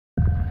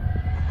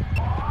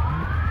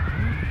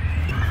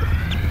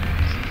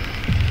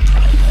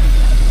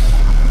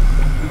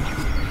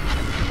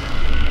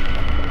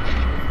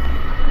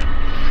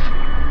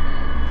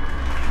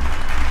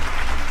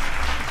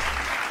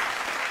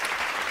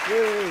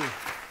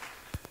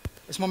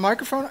Is my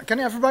microphone? Can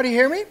everybody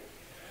hear me?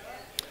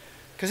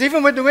 Because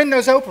even with the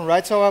windows open,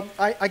 right? So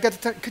I get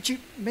to could you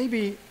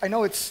maybe? I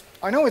know it's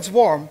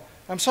warm.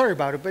 I'm sorry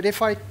about it, but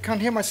if I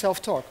can't hear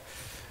myself talk,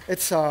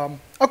 it's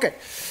okay.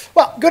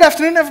 Well, good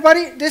afternoon,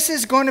 everybody. This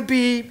is going to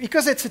be,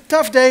 because it's a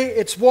tough day.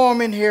 It's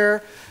warm in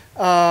here.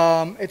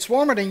 It's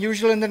warmer than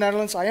usual in the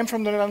Netherlands. I am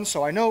from the Netherlands,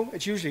 so I know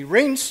it usually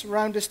rains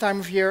around this time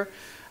of year.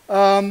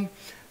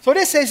 So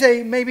this is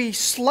a maybe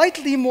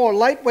slightly more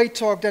lightweight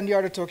talk than the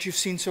other talks you've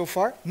seen so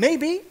far.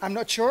 Maybe, I'm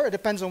not sure. It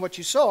depends on what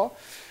you saw.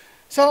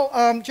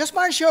 So just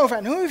by show of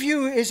hands, who of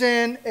you is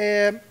in,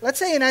 let's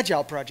say, an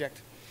Agile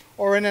project,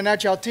 or in an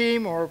Agile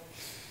team, or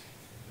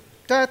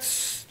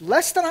that's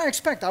less than I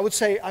expect. I would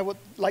say I would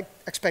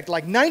expect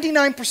like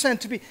 99%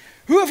 to be.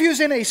 Who of you is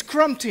in a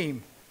Scrum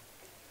team?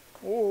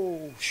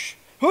 Oh,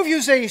 who of you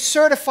is a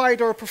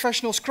certified or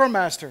professional Scrum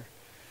Master?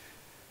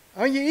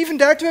 Are you even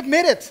dare to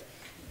admit it?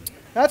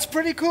 That's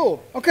pretty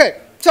cool. Okay,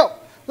 so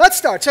let's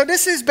start. So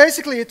this is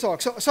basically a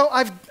talk. So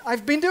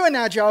I've been doing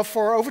Agile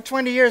for over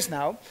 20 years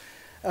now.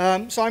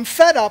 So I'm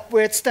fed up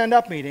with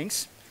stand-up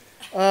meetings.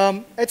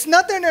 It's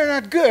not that they're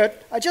not good.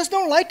 I just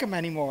don't like them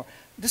anymore.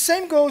 The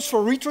same goes for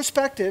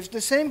retrospectives.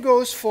 The same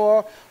goes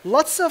for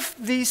lots of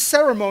these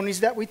ceremonies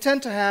that we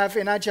tend to have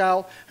in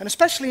Agile, and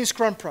especially in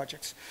Scrum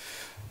projects.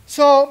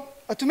 So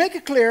to make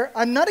it clear,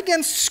 I'm not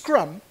against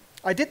Scrum.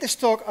 I did this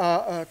talk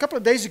a couple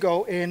of days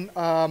ago in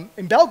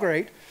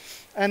Belgrade.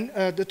 And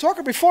the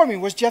talker before me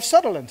was Jeff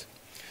Sutherland.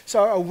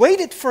 So I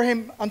waited for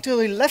him until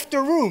he left the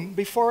room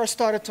before I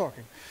started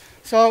talking.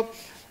 So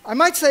I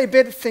might say a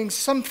bit of things,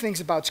 some things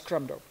about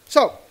Scrum though.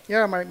 So,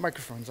 yeah, my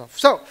microphone's off.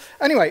 So,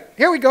 anyway,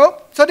 here we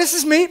go. So this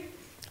is me.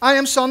 I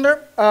am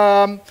Sander.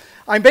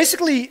 I'm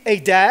basically a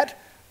dad,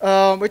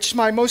 which is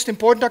my most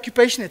important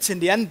occupation. It's in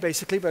the end,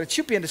 basically, but it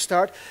should be in the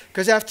start,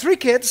 because I have 3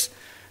 kids.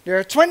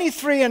 They're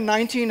 23 and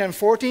 19 and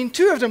 14.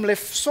 2 of them live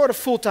sort of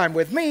full-time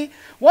with me.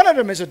 1 of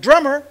them is a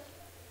drummer.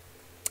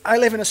 I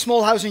live in a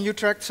small house in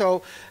Utrecht,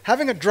 so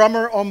having a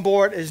drummer on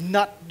board is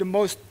not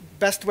the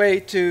best way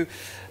to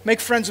make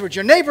friends with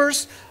your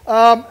neighbors.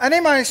 And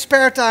in my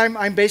spare time,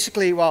 I'm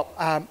basically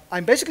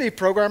a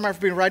programmer. I've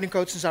been writing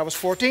code since I was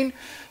 14,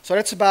 so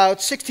that's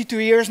about 62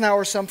 years now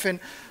or something.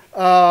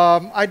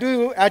 I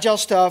do Agile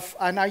stuff,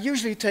 and I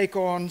usually take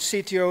on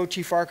CTO,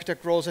 chief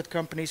architect roles at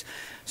companies.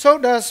 So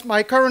does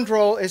my current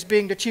role is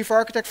being the chief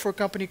architect for a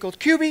company called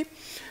Quby.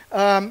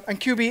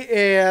 And Quby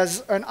is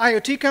an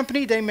IoT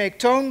company. They make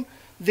Tone,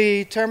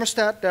 the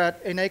thermostat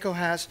that Eneco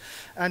has,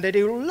 and they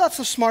do lots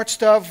of smart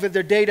stuff with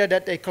their data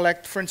that they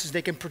collect. For instance,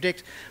 they can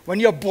predict when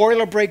your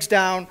boiler breaks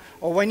down,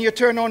 or when you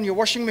turn on your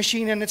washing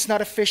machine and it's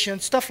not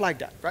efficient, stuff like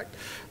that, right?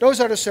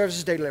 Those are the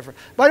services they deliver.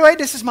 By the way,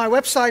 this is my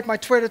website, my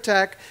Twitter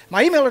tag,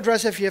 my email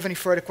address if you have any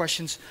further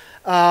questions.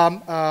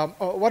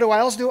 What do I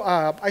else do?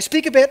 I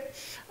speak a bit,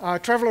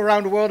 travel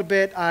around the world a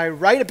bit, I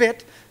write a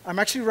bit. I'm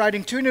actually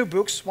writing 2 new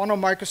books, one on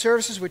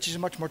microservices, which is a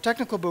much more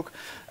technical book,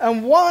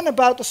 and one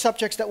about the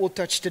subjects that we'll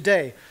touch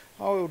today.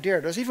 Oh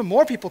dear, there's even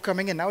more people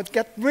coming in now. It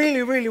gets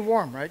really, really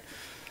warm, right?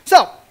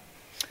 So,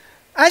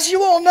 as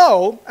you all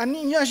know, and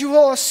as you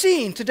all have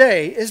seen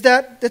today, is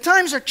that the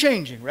times are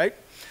changing, right?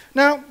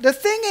 Now, the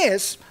thing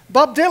is,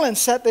 Bob Dylan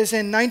said this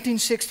in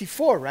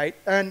 1964, right?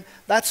 And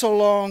that's a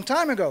long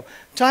time ago.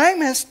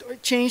 Time has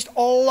changed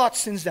a lot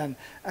since then.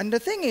 And the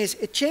thing is,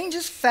 it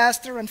changes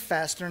faster and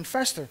faster and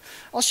faster.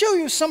 I'll show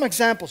you some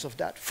examples of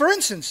that. For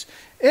instance,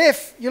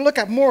 if you look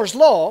at Moore's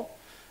law,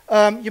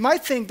 you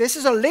might think this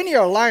is a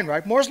linear line,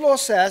 right? Moore's law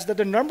says that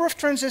the number of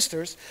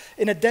transistors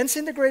in a dense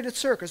integrated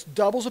circuit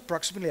doubles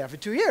approximately every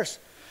 2 years.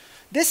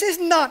 This is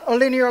not a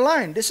linear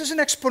line. This is an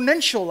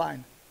exponential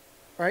line.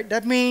 Right?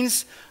 That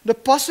means the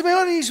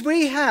possibilities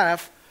we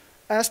have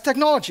as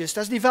technologists,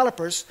 as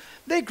developers,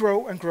 they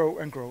grow and grow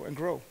and grow and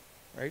grow.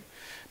 Right?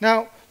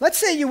 Now, let's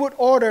say you would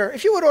order,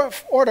 if you would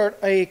have ordered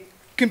a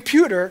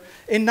computer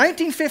in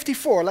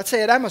 1954, let's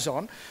say at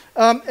Amazon,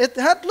 it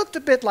had looked a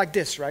bit like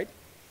this, right?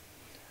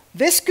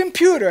 This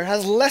computer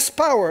has less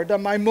power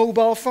than my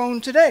mobile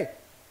phone today.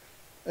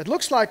 It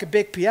looks like a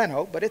big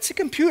piano, but it's a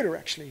computer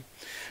actually.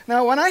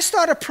 Now, when I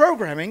started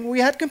programming, we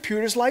had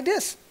computers like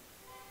this.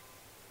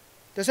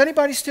 Does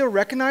anybody still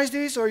recognize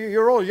these? Or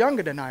you're all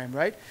younger than I am,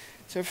 right?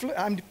 So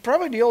I'm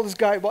probably the oldest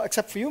guy, well,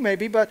 except for you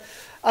maybe, but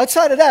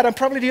outside of that, I'm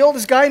probably the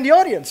oldest guy in the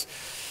audience.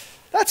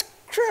 That's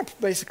crap,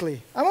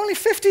 basically. I'm only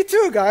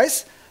 52,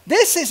 guys.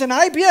 This is an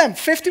IBM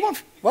 51.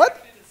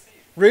 What?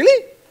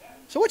 Really?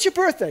 So what's your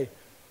birthday?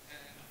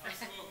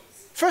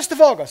 1st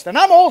of August. And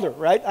I'm older,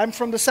 right? I'm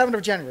from the 7th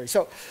of January.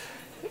 So,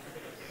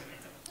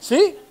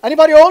 see?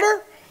 Anybody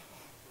older?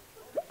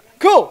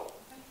 Cool.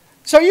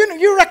 So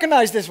you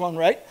recognize this one,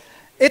 right?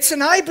 It's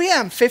an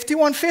IBM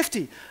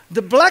 5150.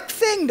 The black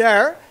thing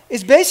there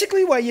is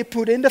basically where you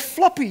put in the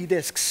floppy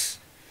disks.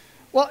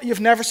 Well, you've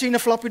never seen a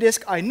floppy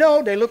disk. I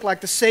know, they look like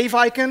the save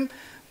icon,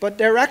 but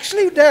they're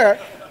actually there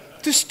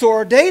to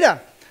store data.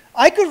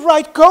 I could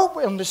write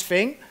code on this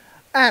thing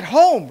at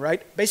home,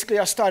 right? Basically,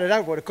 I started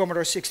out with a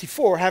Commodore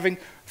 64 having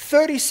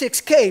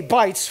 36K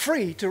bytes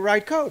free to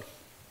write code.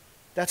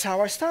 That's how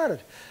I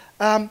started.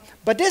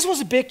 But this was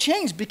a big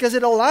change because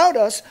it allowed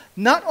us,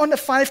 not on the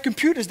 5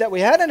 computers that we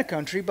had in the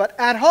country, but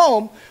at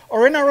home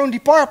or in our own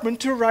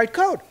department to write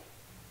code.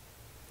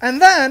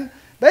 And then,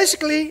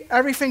 basically,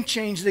 everything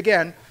changed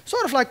again,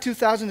 sort of like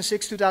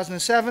 2006,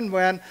 2007,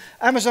 when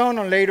Amazon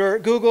and later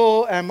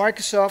Google and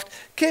Microsoft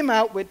came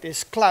out with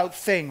this cloud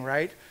thing,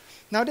 right?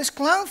 Now, this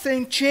cloud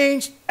thing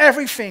changed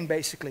everything,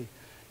 basically.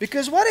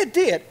 Because what it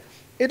did,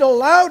 it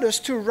allowed us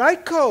to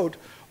write code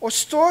or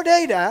store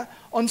data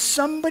on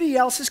somebody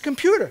else's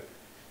computer.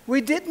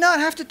 We did not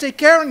have to take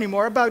care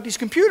anymore about these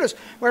computers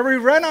where we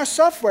ran our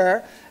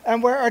software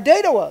and where our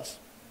data was.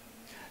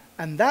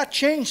 And that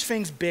changed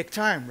things big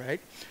time, right?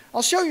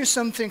 I'll show you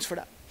some things for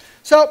that.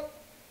 So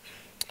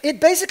it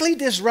basically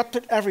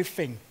disrupted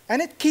everything,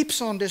 and it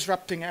keeps on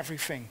disrupting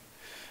everything.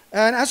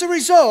 And as a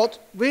result,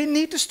 we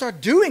need to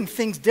start doing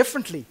things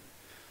differently.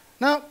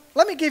 Now,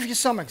 let me give you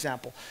some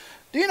example.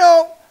 Do you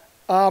know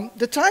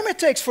the time it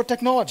takes for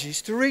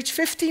technologies to reach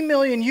 50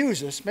 million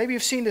users? Maybe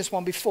you've seen this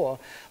one before.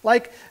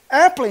 Like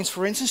airplanes,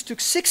 for instance, took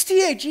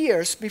 68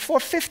 years before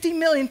 50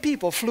 million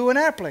people flew an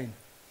airplane.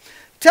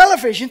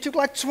 Television took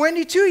like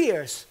 22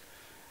 years.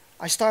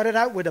 I started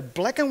out with a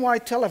black and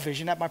white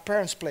television at my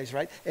parents' place,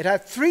 right? It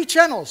had 3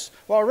 channels.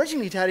 Well,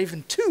 originally it had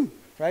even 2,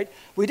 right?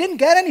 We didn't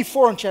get any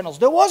foreign channels.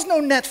 There was no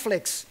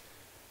Netflix.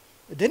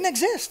 It didn't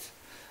exist.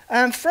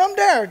 And from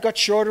there, it got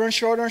shorter and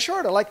shorter and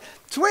shorter. Like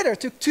Twitter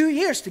took 2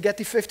 years to get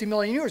to 50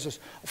 million users.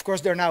 Of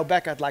course, they're now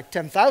back at like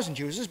 10,000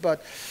 users,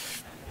 but,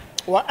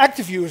 well,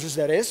 active users,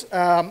 that is,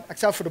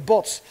 except for the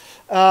bots.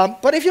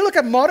 But if you look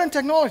at modern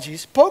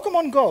technologies,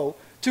 Pokemon Go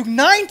took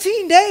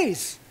 19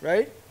 days,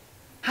 right?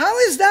 How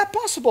is that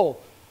possible?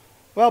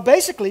 Well,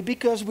 basically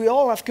because we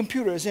all have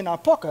computers in our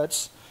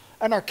pockets,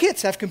 and our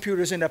kids have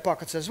computers in their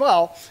pockets as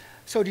well.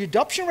 So the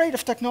adoption rate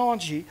of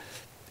technology,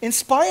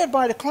 inspired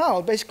by the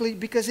cloud, basically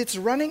because it's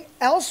running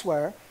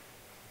elsewhere,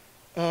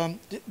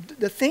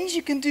 the things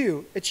you can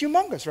do, it's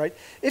humongous, right?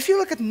 If you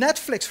look at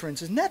Netflix, for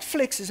instance,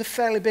 Netflix is a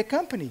fairly big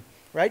company,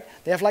 right?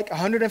 They have like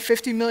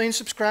 150 million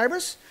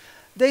subscribers.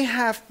 They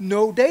have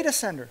no data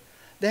center.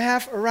 They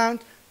have around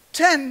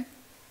 10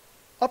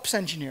 ops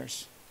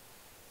engineers.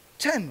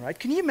 10, right?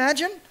 Can you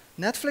imagine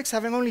Netflix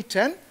having only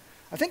 10?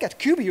 I think at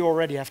Quby you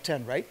already have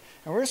 10, right?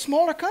 And we're a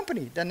smaller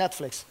company than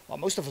Netflix. Well,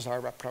 most of us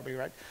are probably,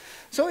 right?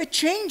 So it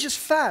changes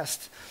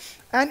fast.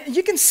 And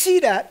you can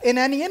see that in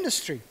any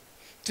industry.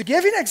 To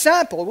give you an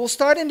example, we'll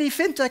start in the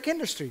fintech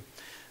industry.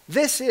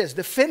 This is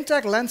the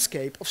fintech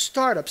landscape of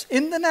startups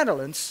in the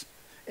Netherlands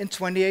in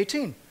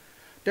 2018.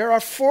 There are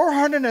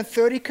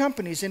 430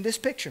 companies in this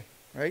picture,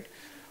 right?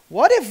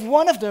 What if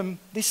one of them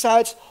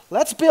decides,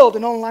 let's build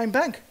an online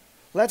bank.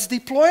 Let's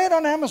deploy it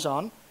on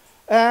Amazon.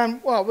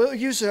 And, well, we'll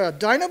use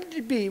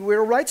DynamoDB.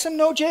 We'll write some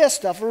Node.js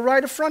stuff. We'll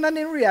write a front end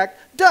in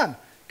React. Done.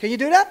 Can you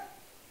do that?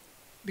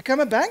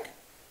 Become a bank?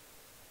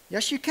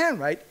 Yes, you can,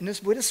 right?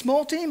 With a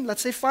small team,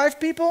 let's say 5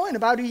 people, in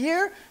about a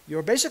year,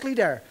 you're basically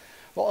there.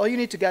 Well, all you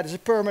need to get is a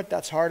permit.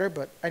 That's harder,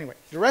 but anyway.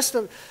 The rest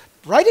of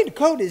writing the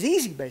code is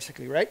easy,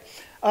 basically, right?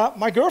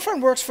 My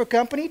girlfriend works for a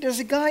company. There's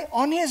a guy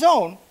on his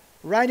own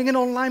writing an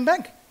online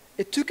bank.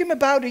 It took him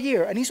about a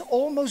year, and he's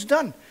almost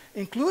done,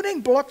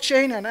 including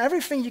blockchain and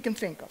everything you can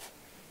think of.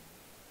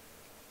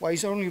 Well,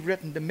 he's only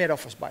written the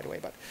mid-office, by the way.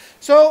 But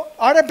so,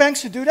 are there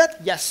banks who do that?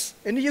 Yes.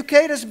 In the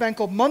UK, there's a bank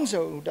called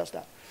Monzo who does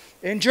that.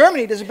 In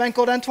Germany, there's a bank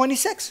called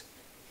N26.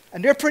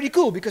 And they're pretty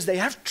cool because they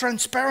have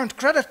transparent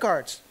credit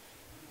cards.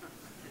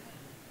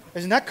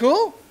 Isn't that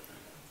cool?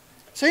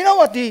 So you know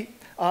what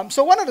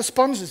so one of the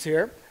sponsors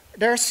here,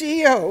 their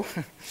CEO,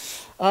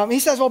 he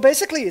says, well,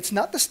 basically, it's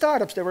not the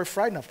startups that we're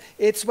frightened of.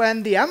 It's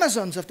when the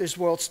Amazons of this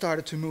world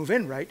started to move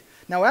in, right?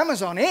 Now,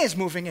 Amazon is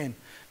moving in.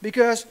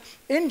 Because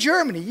in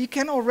Germany, you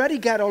can already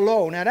get a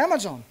loan at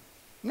Amazon.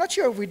 I'm not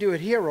sure if we do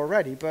it here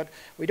already, but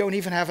we don't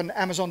even have an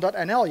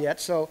Amazon.nl yet,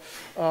 so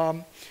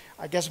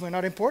I guess we're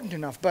not important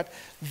enough. But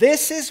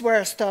this is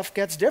where stuff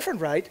gets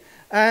different, right?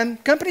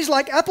 And companies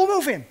like Apple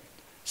move in.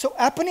 So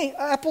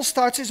Apple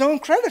starts its own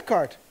credit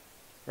card,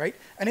 right?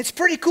 And it's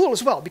pretty cool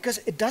as well, because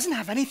it doesn't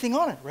have anything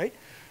on it, right?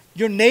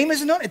 Your name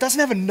isn't on it. It doesn't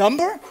have a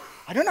number.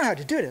 I don't know how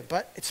to do it,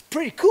 but it's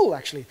pretty cool,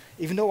 actually,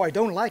 even though I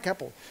don't like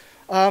Apple.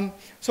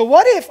 So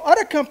what if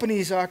other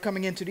companies are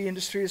coming into the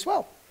industry as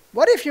well?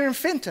 What if you're in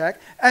fintech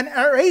and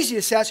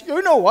AirAsia says,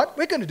 you know what,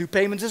 we're going to do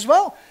payments as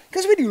well.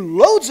 Because we do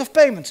loads of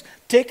payments.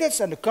 Tickets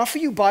and the coffee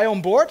you buy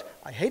on board.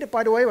 I hate it,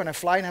 by the way, when I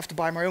fly and have to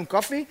buy my own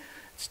coffee.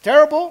 It's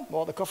terrible.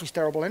 Well, the coffee's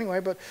terrible anyway.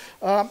 But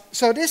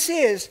so this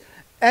is,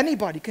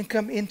 anybody can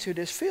come into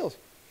this field.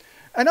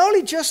 And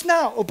only just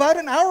now, about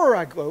an hour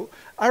ago,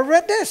 I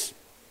read this.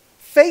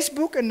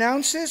 Facebook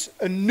announces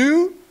a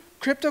new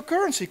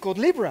cryptocurrency called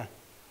Libra.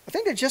 I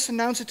think they just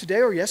announced it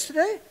today or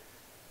yesterday.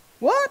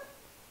 What?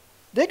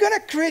 They're going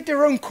to create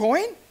their own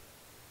coin?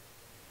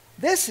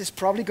 This is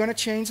probably going to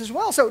change as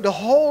well. So the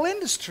whole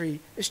industry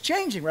is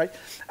changing, right?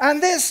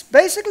 And this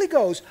basically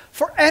goes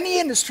for any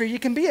industry you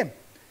can be in.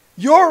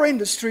 Your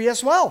industry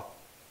as well.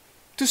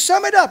 To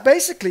sum it up,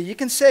 basically, you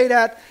can say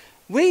that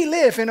we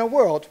live in a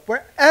world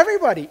where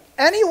everybody,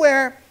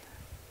 anywhere,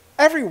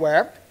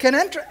 everywhere, can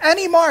enter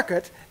any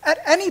market at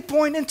any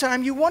point in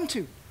time you want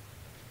to.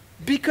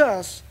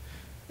 Because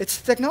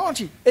it's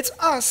technology. It's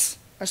us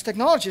as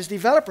technologists,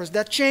 developers,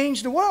 that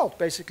change the world,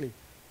 basically.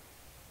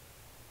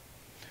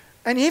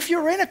 And if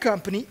you're in a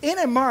company, in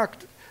a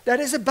market that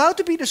is about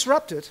to be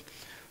disrupted,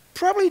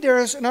 probably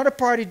there's another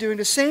party doing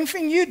the same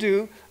thing you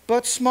do,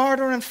 but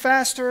smarter and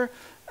faster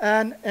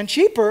and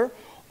cheaper,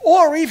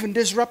 or even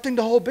disrupting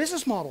the whole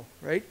business model,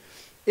 right?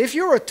 If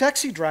you were a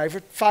taxi driver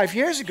 5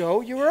 years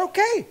ago, you were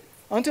okay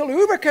until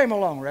Uber came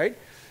along, right?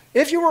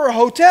 If you were a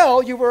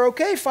hotel, you were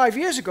okay 5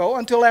 years ago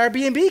until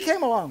Airbnb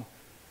came along.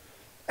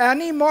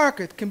 Any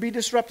market can be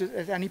disrupted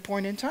at any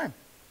point in time,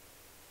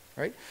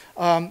 right?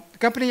 The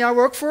company I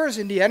work for is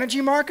in the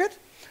energy market.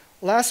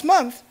 Last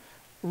month,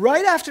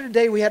 right after the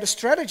day we had a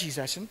strategy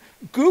session,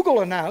 Google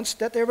announced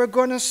that they were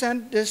going to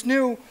send this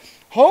new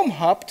home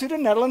hub to the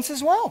Netherlands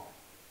as well.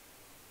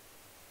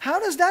 How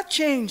does that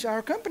change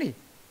our company?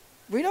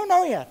 We don't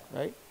know yet,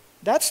 right?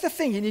 That's the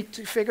thing you need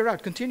to figure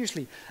out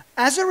continuously.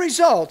 As a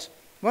result,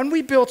 when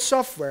we build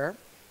software,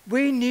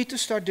 we need to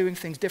start doing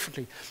things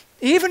differently.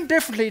 Even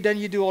differently than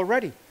you do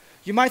already.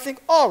 You might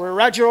think, oh, we're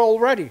agile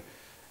already.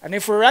 And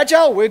if we're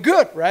agile, we're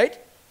good, right?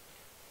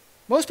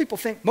 Most people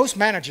think, most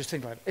managers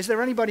think like that. Is there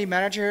anybody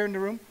manager here in the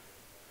room?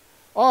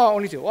 Oh,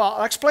 only two. Well,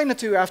 I'll explain it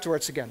to you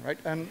afterwards again, right?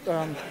 And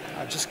I'm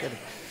just kidding.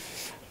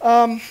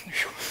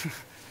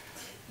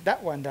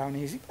 That went down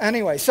easy.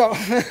 Anyway, so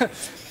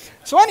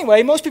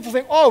anyway, most people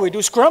think, oh, we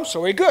do Scrum,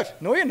 so we're good.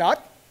 No, you're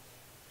not.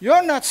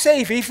 You're not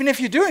safe, even if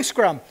you're doing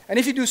Scrum. And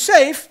if you do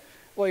safe,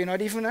 well, you're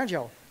not even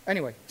agile.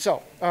 Anyway,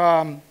 so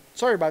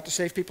sorry about the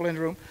safe people in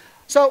the room.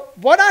 So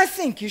what I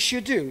think you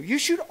should do, you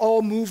should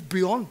all move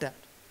beyond that,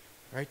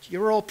 right?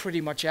 You're all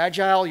pretty much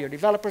agile, you're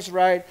developers,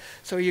 right?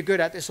 So you're good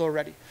at this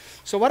already.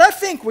 So what I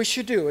think we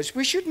should do is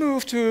we should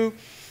move to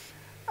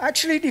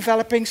actually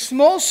developing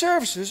small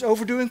services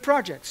over doing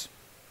projects.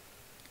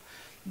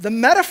 The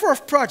metaphor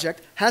of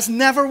project has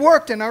never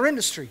worked in our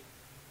industry,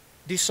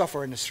 the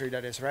software industry,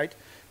 that is, right?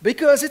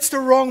 Because it's the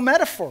wrong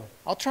metaphor.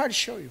 I'll try to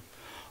show you.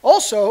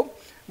 Also,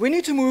 we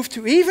need to move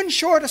to even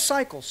shorter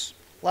cycles.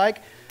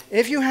 Like,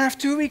 if you have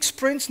 2-week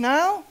sprints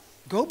now,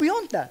 go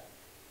beyond that.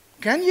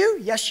 Can you?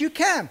 Yes, you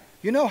can.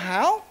 You know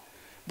how?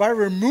 By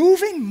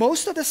removing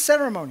most of the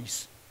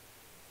ceremonies.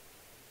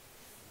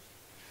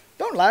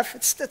 Don't laugh.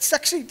 It's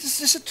actually, this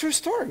is a true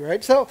story,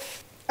 right? So,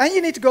 and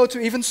you need to go to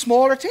even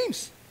smaller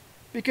teams.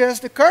 Because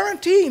the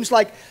current teams,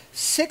 like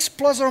 6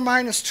 plus or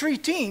minus 3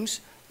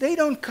 teams, they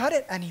don't cut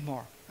it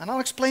anymore. And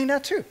I'll explain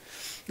that too.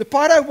 The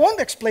part I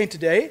won't explain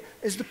today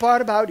is the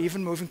part about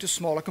even moving to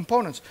smaller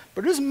components.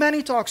 But there's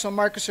many talks on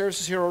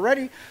microservices here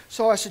already,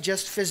 so I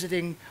suggest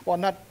visiting, well,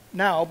 not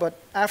now, but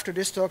after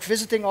this talk,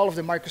 visiting all of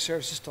the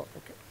microservices talk.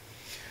 Okay.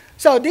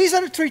 So these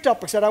are the 3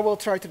 topics that I will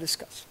try to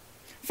discuss.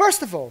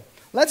 First of all,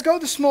 let's go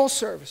to small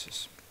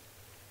services.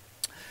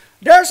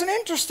 There's an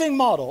interesting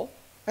model,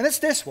 and it's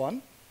this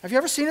one. Have you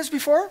ever seen this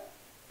before?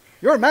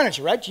 You're a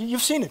manager, right?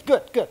 You've seen it.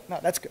 Good, good. No,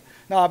 that's good.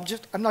 No,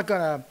 I'm not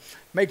going to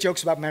make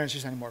jokes about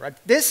managers anymore, right?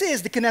 This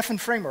is the Cynefin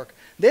framework.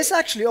 This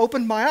actually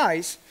opened my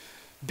eyes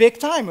big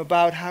time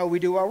about how we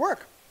do our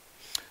work.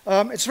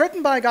 It's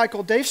written by a guy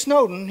called Dave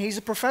Snowden. He's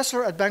a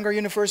professor at Bangor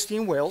University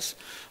in Wales.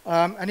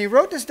 And he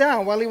wrote this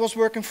down while he was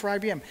working for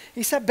IBM.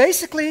 He said,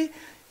 basically,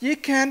 you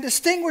can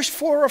distinguish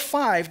 4 or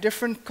 5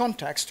 different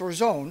contexts or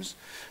zones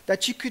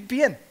that you could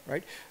be in,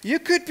 right? You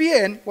could be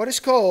in what is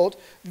called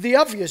the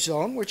obvious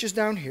zone, which is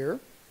down here,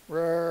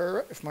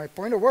 where, if my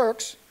pointer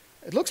works,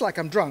 it looks like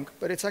I'm drunk,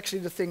 but it's actually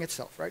the thing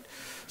itself, right?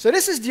 So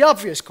this is the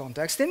obvious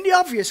context. In the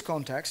obvious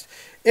context,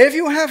 if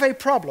you have a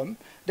problem,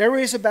 there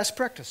is a best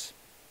practice.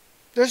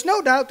 There's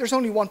no doubt there's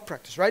only one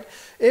practice, right?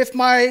 If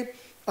my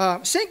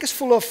sink is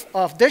full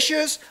of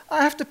dishes,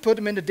 I have to put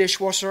them in the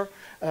dishwasher.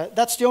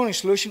 That's the only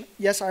solution.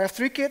 Yes, I have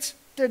 3 kids.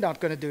 They're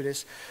not going to do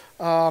this.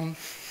 So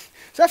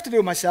I have to do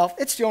it myself.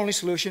 It's the only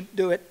solution.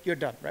 Do it. You're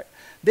done, right?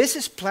 This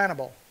is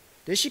plannable.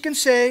 This you can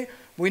say,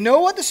 we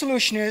know what the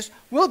solution is.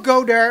 We'll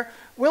go there.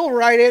 We'll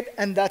write it,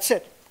 and that's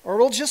it. Or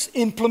we'll just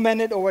implement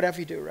it or whatever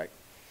you do,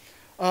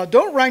 right?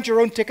 Don't write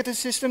your own ticketing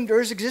system.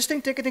 There's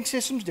existing ticketing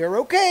systems. They're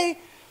okay,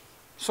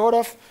 sort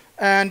of.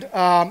 And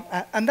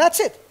that's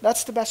it.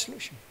 That's the best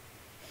solution.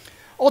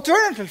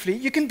 Alternatively,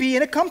 you can be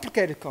in a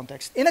complicated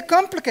context. In a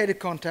complicated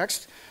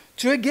context,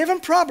 to a given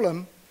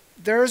problem,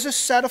 there is a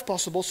set of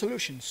possible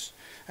solutions.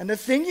 And the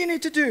thing you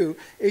need to do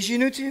is you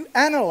need to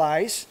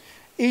analyze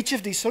each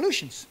of these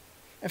solutions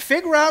and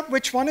figure out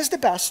which one is the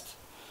best.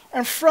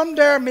 And from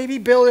there, maybe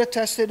build it,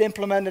 test it,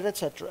 implement it,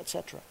 etc.,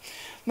 etc.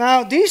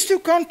 Now, these 2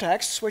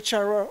 contexts, which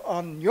are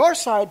on your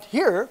side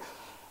here,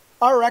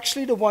 are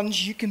actually the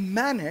ones you can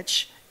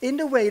manage in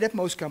the way that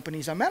most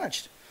companies are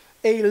managed.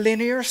 A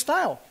linear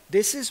style.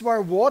 This is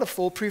where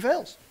waterfall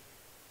prevails,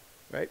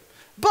 right?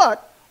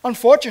 But,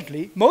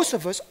 unfortunately, most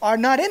of us are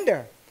not in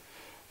there.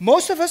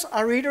 Most of us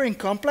are either in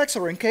complex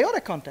or in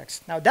chaotic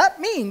context. Now, that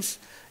means,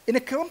 in a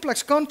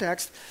complex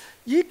context,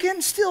 you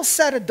can still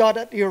set a dot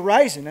at the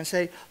horizon and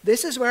say,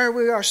 this is where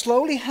we are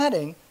slowly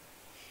heading,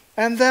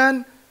 and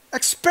then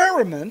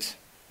experiment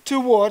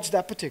towards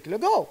that particular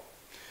goal.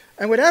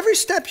 And with every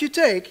step you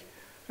take,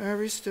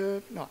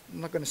 No,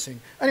 I'm not going to sing.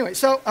 Anyway,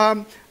 so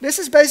this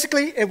is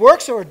basically, it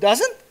works or it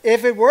doesn't.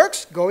 If it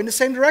works, go in the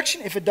same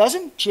direction. If it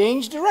doesn't,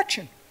 change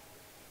direction.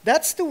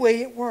 That's the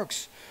way it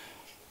works.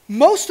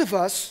 Most of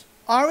us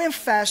are in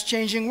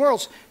fast-changing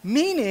worlds,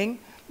 meaning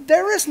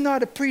there is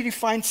not a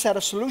predefined set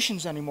of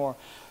solutions anymore.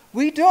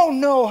 We don't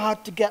know how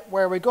to get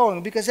where we're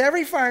going, because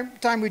every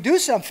time we do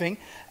something,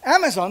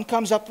 Amazon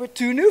comes up with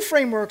 2 new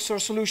frameworks or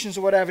solutions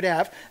or whatever they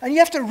have, and you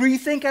have to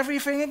rethink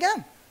everything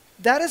again.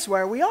 That is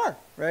where we are,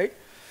 right?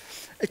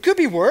 It could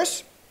be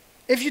worse.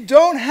 If you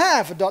don't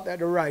have a .NET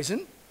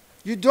Horizon,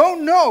 you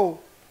don't know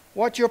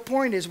what your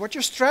point is, what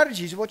your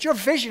strategy is, what your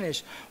vision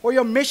is, or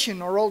your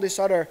mission, or all this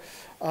other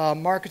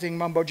marketing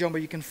mumbo-jumbo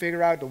you can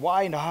figure out, the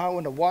why and the how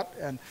and the what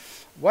and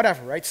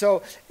whatever, right?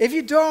 So if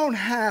you don't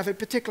have a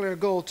particular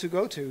goal to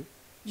go to,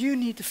 you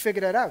need to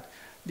figure that out.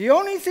 The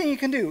only thing you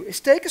can do is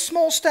take a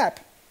small step,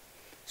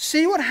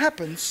 see what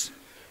happens,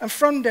 and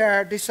from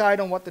there decide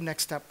on what the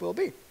next step will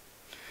be.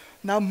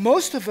 Now,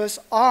 most of us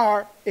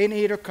are in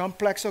either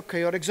complex or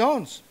chaotic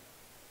zones.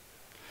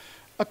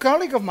 A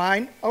colleague of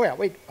mine, oh yeah,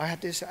 wait, I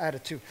had this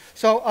added too.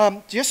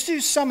 So just to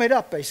sum it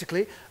up,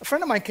 basically, a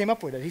friend of mine came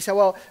up with it. He said,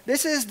 well,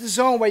 this is the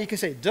zone where you can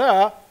say,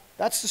 duh,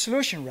 that's the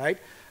solution, right?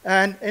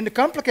 And in the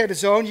complicated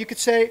zone, you could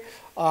say,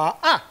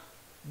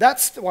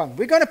 that's the one.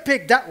 We're going to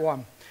pick that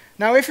one.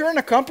 Now, if you're in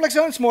a complex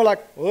zone, it's more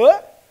like,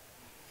 what?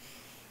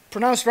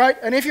 Pronounced right.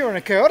 And if you're in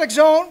a chaotic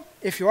zone,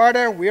 if you are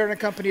there, we're in a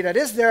company that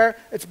is there,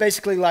 it's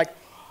basically like,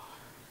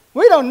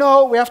 we don't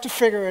know, we have to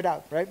figure it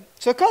out, right?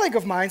 So a colleague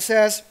of mine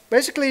says,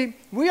 basically,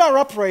 we are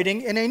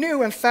operating in a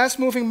new and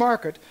fast-moving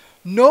market.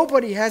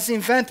 Nobody has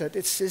invented,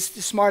 it's the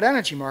smart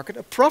energy market,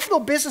 a profitable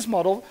business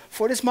model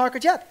for this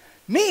market yet.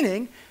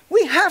 Meaning,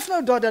 we have no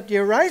 .NET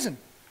Horizon.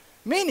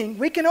 Meaning,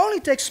 we can only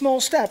take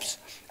small steps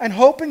and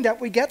hoping that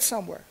we get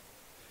somewhere.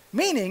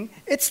 Meaning,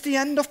 it's the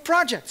end of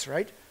projects,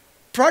 right?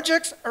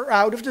 Projects are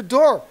out of the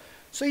door.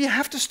 So you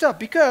have to stop,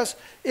 because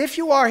if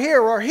you are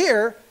here or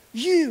here,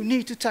 you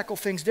need to tackle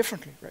things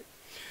differently, right?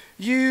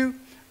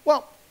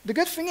 Well, the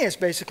good thing is,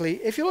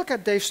 basically, if you look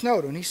at Dave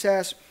Snowden, he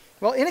says,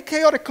 well, in a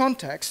chaotic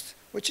context,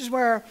 which is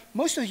where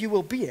most of you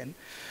will be in,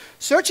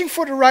 searching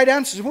for the right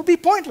answers will be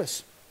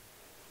pointless.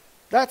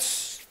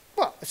 That's,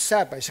 well, it's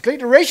sad, basically.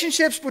 The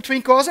relationships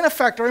between cause and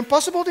effect are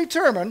impossible to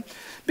determine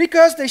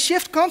because they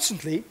shift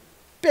constantly,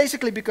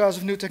 basically because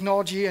of new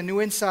technology and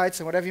new insights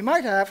and whatever you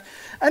might have,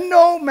 and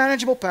no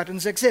manageable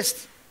patterns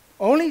exist,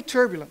 only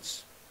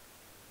turbulence.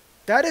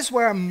 That is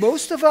where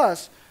most of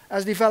us,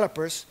 as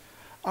developers,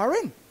 are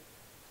in.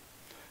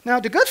 Now,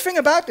 the good thing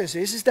about this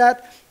is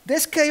that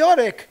this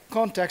chaotic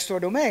context or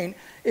domain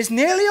is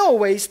nearly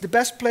always the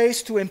best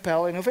place to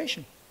impel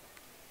innovation.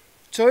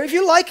 So if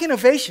you like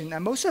innovation,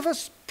 and most of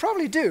us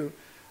probably do,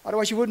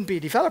 otherwise you wouldn't be a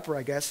developer,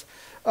 I guess,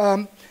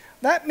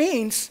 that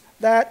means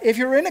that if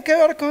you're in a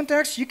chaotic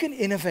context, you can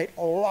innovate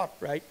a lot,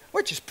 right?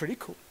 Which is pretty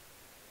cool.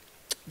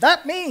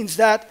 That means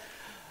that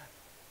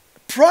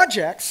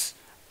projects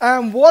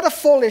and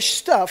waterfallish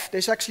stuff,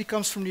 this actually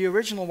comes from the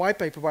original white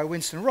paper by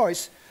Winston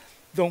Royce,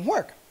 don't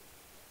work.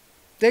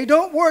 They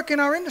don't work in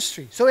our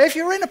industry. So if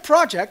you're in a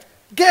project,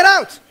 get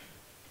out.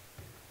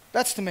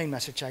 That's the main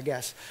message, I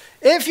guess.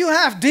 If you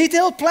have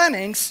detailed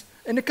plannings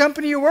in the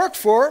company you work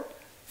for,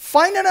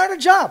 find another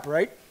job,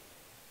 right?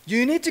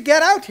 You need to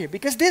get out here,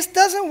 because this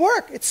doesn't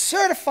work. It's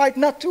certified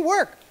not to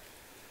work.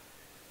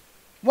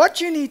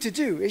 What you need to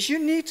do is you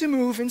need to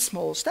move in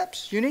small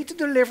steps. You need to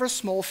deliver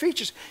small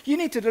features. You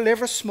need to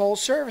deliver small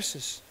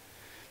services.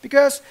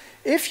 Because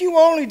if you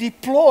only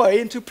deploy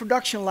into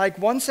production like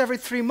once every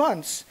 3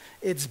 months,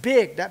 it's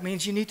big. That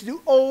means you need to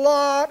do a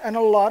lot and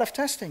a lot of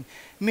testing,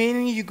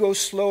 meaning you go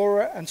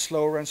slower and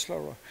slower and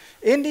slower.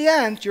 In the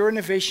end, your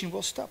innovation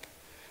will stop.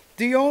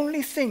 The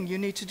only thing you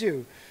need to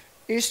do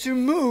is to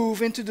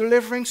move into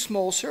delivering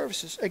small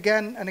services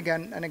again and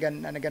again and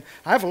again and again.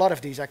 I have a lot of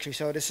these, actually,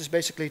 so this is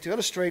basically to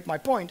illustrate my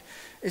point,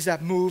 is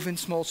that move in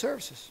small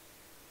services.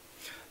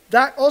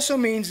 That also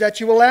means that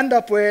you will end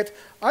up with,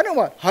 I don't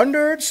know what,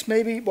 hundreds,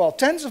 maybe, well,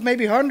 tens of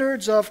maybe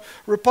hundreds of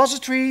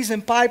repositories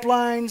and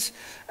pipelines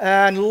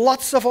and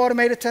lots of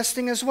automated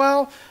testing as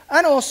well.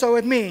 And also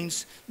it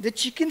means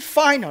that you can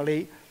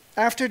finally,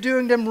 after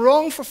doing them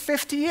wrong for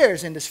 50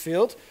 years in this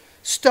field,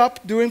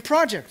 stop doing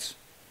projects,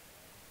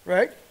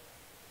 right?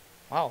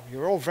 Wow,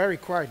 you're all very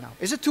quiet now.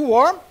 Is it too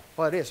warm?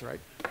 Well, it is, right?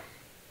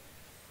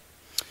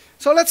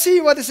 So let's see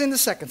what is in the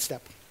second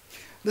step.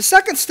 The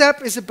second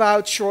step is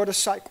about shorter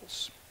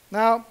cycles.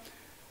 Now,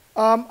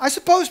 I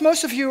suppose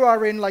most of you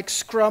are in like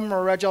Scrum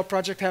or Agile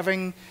project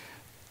having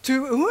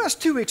who has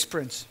 2-week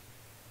sprints?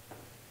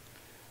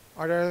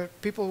 Are there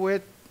people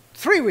with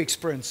 3-week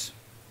sprints?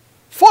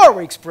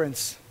 4-week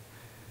sprints?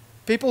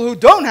 People who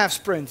don't have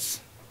sprints?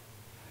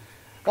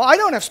 Well, I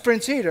don't have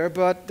sprints either,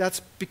 but that's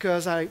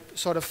because I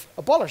sort of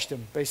abolished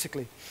them,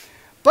 basically.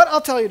 But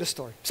I'll tell you the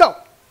story. So,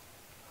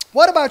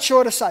 what about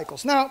shorter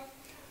cycles? Now,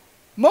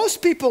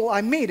 most people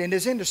I meet in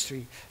this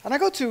industry, and I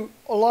go to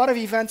a lot of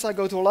events, I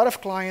go to a lot of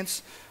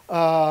clients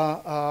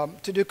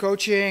to do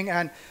coaching,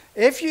 and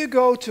if you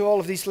go to all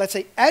of these, let's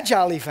say,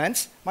 Agile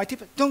events, my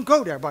people, don't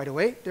go there, by the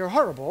way, they're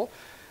horrible.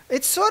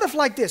 It's sort of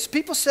like this.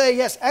 People say,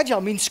 yes,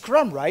 Agile means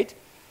Scrum, right?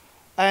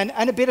 And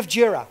a bit of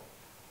Jira.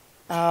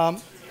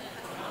 And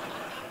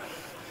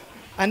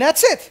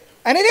that's it.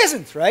 And it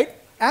isn't, right?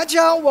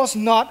 Agile was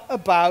not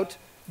about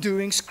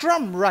doing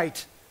Scrum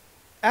right.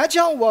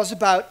 Agile was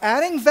about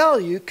adding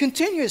value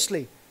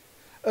continuously.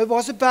 It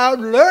was about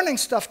learning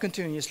stuff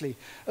continuously,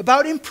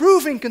 about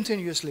improving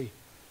continuously.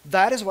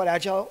 That is what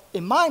Agile,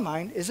 in my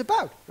mind, is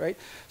about, right?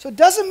 So it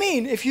doesn't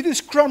mean if you do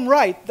Scrum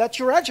right that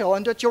you're Agile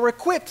and that you're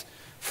equipped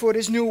for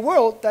this new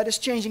world that is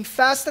changing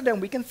faster than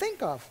we can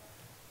think of,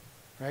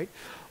 right?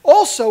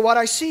 Also, what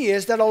I see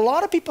is that a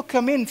lot of people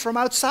come in from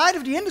outside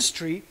of the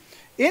industry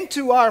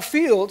into our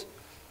field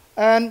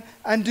and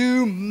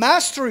do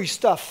mastery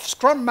stuff,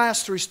 Scrum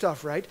mastery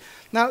stuff, right?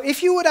 Now,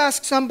 if you would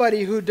ask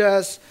somebody who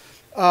does,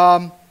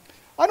 I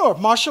don't know,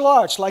 martial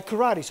arts like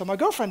karate. So my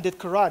girlfriend did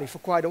karate for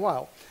quite a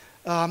while.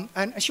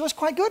 And she was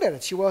quite good at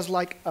it. She was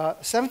like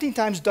 17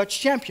 times Dutch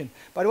champion.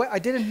 By the way, I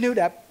didn't know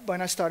that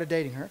when I started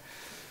dating her.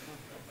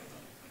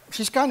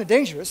 She's kind of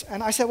dangerous.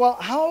 And I said, well,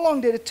 how long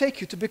did it take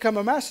you to become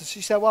a master?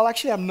 She said, well,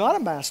 actually, I'm not a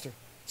master.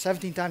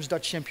 17 times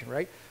Dutch champion,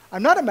 right?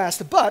 I'm not a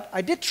master, but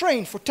I did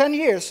train for 10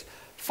 years,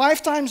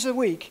 5 times a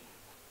week,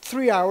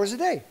 3 hours a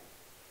day.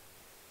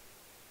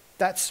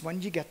 That's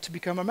when you get to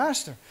become a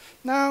master.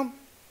 Now,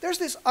 there's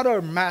this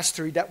other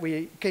mastery that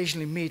we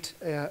occasionally meet,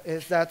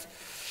 is that,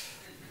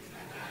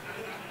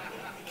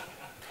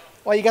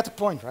 well, you get the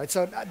point, right?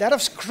 So that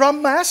of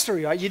Scrum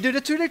mastery, right? You do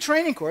the 2-day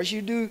training course,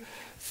 you do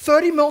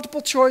 30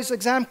 multiple choice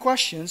exam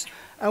questions,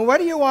 and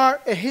whether you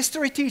are a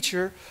history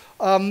teacher,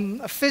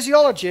 a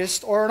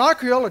physiologist, or an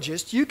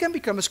archaeologist, you can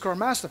become a Scrum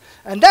master.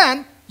 And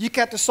then you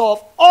get to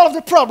solve all of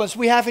the problems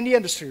we have in the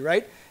industry,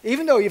 right?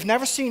 Even though you've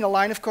never seen a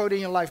line of code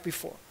in your life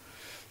before.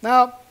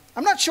 Now,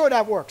 I'm not sure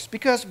that works,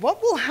 because what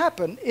will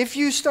happen if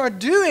you start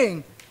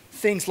doing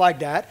things like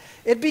that,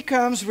 it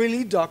becomes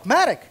really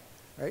dogmatic,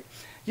 right?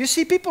 You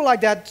see people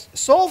like that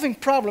solving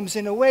problems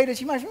in a way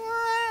that you might think,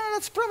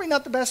 that's probably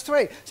not the best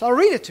way. So I'll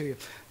read it to you.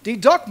 The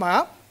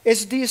dogma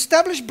is the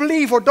established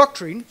belief or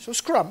doctrine, so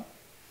Scrum,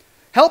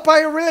 held by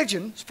a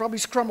religion, it's probably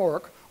Scrum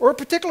org, or a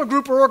particular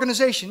group or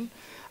organization.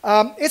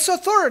 It's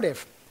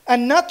authoritative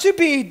and not to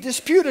be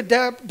disputed,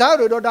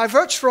 doubted, or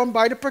diverged from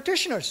by the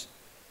practitioners.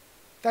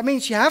 That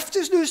means you have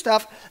to do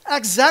stuff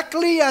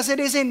exactly as it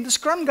is in the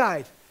Scrum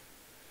Guide.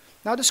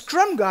 Now, the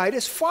Scrum Guide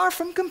is far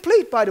from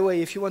complete, by the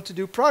way, if you want to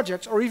do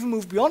projects or even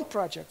move beyond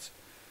projects,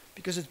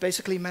 because it's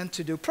basically meant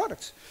to do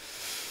products.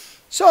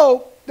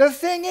 So, the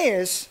thing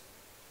is,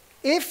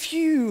 if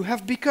you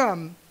have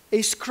become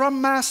a Scrum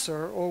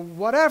Master or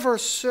whatever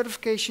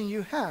certification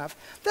you have,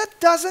 that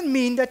doesn't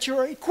mean that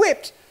you're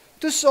equipped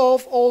to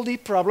solve all the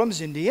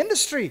problems in the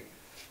industry.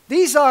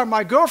 These are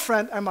my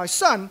girlfriend and my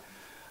son.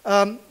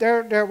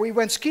 We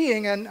went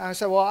skiing, and I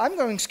said, well, I'm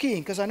going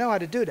skiing because I know how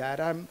to do that.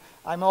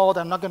 I'm old,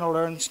 I'm not going to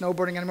learn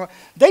snowboarding anymore.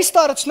 They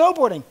started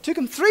snowboarding. Took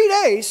them 3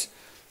 days,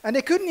 and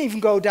they couldn't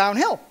even go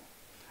downhill.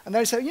 And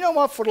they said, you know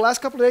what, for the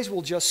last couple of days,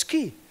 we'll just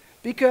ski.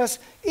 Because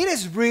it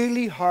is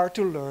really hard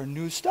to learn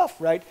new stuff,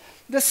 right?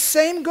 The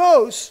same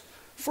goes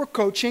for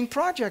coaching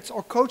projects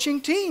or coaching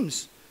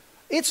teams.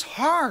 It's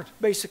hard,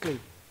 basically,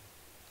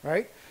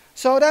 right?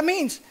 So that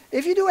means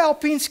if you do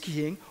alpine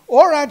skiing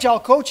or agile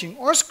coaching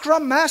or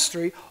Scrum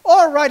mastery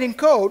or writing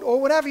code or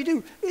whatever you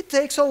do, it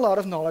takes a lot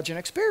of knowledge and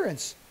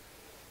experience.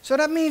 So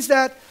that means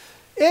that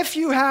if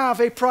you have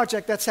a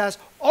project that says,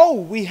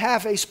 oh, we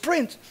have a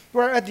sprint,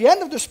 where at the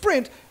end of the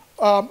sprint,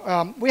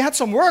 we had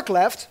some work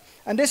left,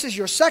 and this is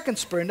your second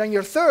sprint, and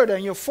your third,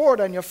 and your fourth,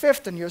 and your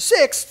fifth, and your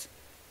sixth,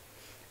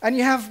 and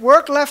you have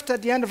work left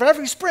at the end of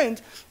every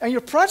sprint, and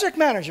your project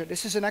manager,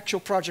 this is an actual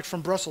project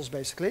from Brussels,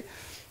 basically,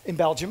 in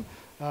Belgium,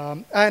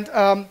 and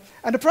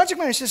the project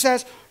manager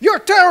says, you're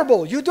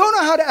terrible, you don't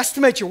know how to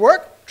estimate your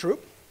work. True.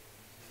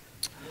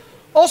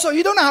 Also,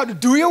 you don't know how to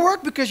do your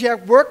work because you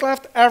have work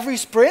left every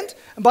sprint.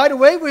 And by the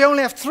way, we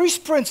only have 3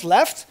 sprints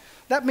left.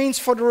 That means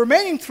for the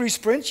remaining 3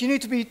 sprints, you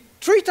need to be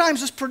 3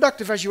 times as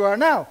productive as you are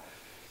now.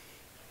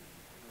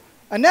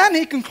 And then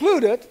he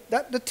concluded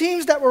that the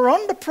teams that were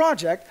on the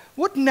project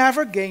would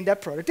never gain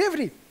that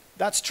productivity.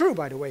 That's true,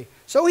 by the way.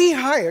 So he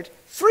hired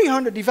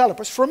 300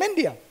 developers from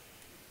India.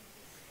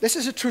 This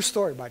is a true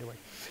story, by the way.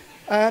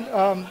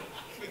 And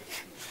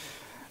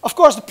of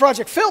course, the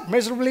project failed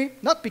miserably,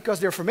 not because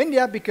they're from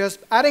India, because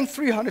adding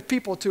 300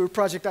 people to a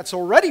project that's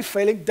already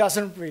failing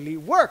doesn't really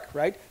work,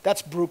 right?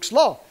 That's Brooks'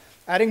 law.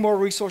 Adding more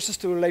resources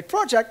to a late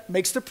project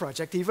makes the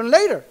project even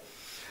later.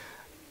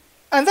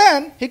 And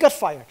then he got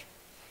fired.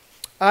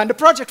 And the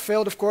project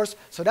failed, of course,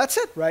 so that's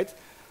it, right?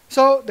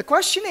 So the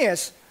question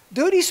is,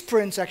 do these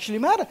sprints actually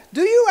matter?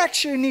 Do you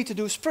actually need to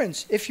do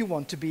sprints if you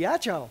want to be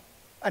agile?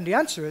 And the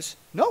answer is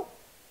no.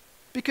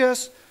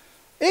 Because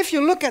if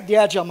you look at the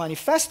Agile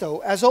Manifesto,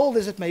 as old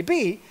as it may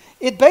be,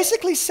 it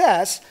basically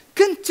says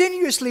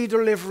continuously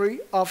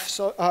delivery of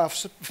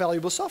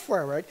valuable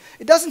software, right?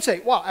 It doesn't say,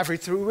 well, every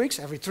 3 weeks,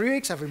 every 3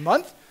 weeks, every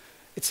month.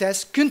 It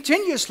says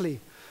continuously.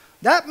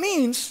 That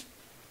means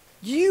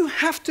you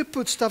have to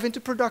put stuff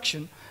into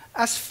production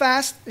as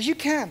fast as you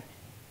can.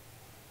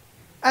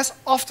 As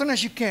often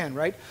as you can,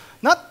 right?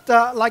 Not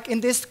like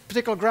in this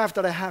particular graph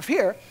that I have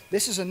here.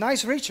 This is a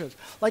nice research.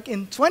 Like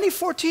in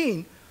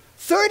 2014,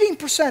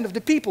 13% of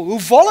the people who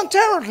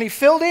voluntarily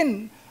filled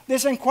in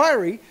this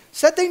inquiry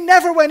said they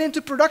never went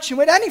into production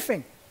with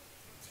anything.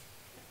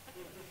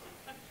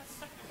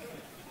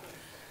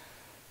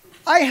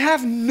 I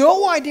have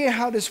no idea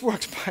how this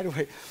works, by the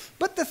way.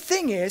 But the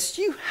thing is,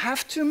 you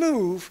have to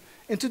move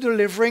into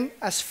delivering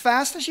as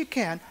fast as you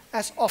can,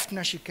 as often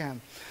as you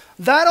can.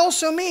 That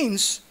also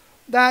means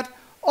that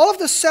all of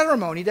the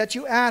ceremony that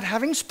you add,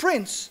 having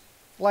sprints,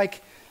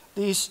 like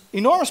these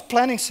enormous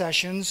planning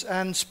sessions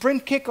and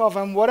sprint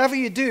kickoff and whatever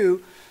you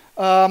do,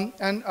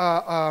 and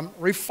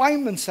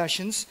refinement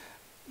sessions,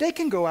 they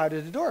can go out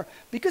of the door.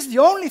 Because the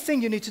only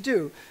thing you need to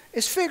do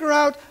is figure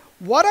out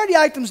what are the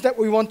items that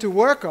we want to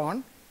work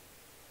on,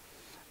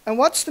 and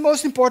what's the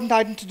most important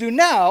item to do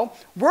now,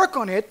 work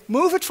on it,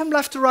 move it from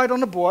left to right on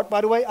the board.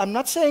 By the way, I'm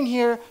not saying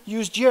here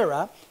use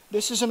Jira.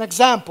 This is an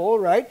example,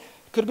 right?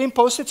 Could have been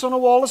Post-its on a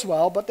wall as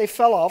well, but they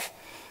fell off.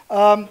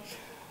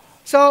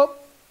 So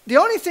the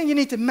only thing you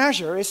need to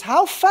measure is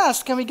how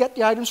fast can we get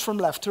the items from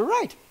left to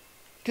right?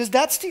 Because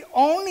that's the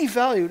only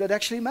value that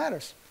actually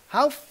matters.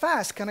 How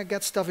fast can I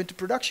get stuff into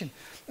production?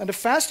 And the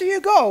faster you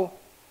go,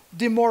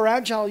 the more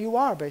agile you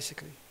are,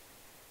 basically.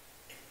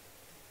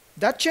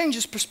 That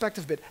changes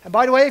perspective a bit. And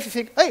by the way, if you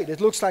think, hey, it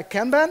looks like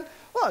Kanban,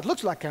 well, it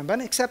looks like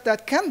Kanban, except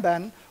that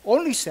Kanban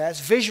only says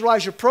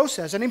visualize your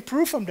process and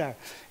improve from there.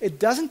 It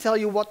doesn't tell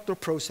you what the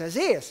process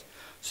is.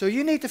 So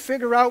you need to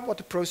figure out what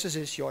the process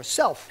is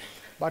yourself.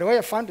 By the way,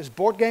 I found this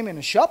board game in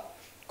a shop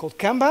called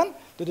Kanban.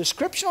 The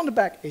description on the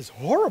back is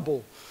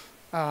horrible.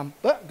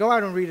 But go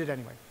out and read it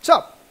anyway.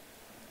 So,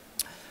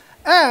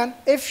 and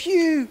if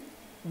you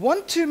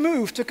want to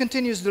move to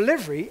continuous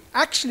delivery,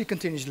 actually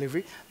continuous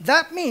delivery,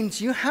 that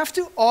means you have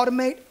to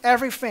automate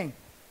everything.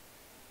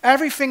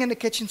 Everything in the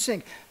kitchen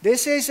sink.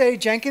 This is a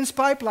Jenkins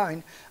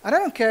pipeline. And I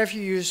don't care if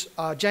you use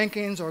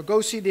Jenkins or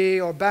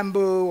GoCD or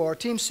Bamboo or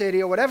TeamCity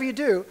or whatever you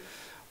do.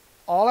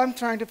 All I'm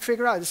trying to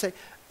figure out is say,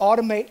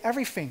 automate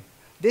everything.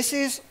 This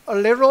is a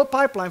literal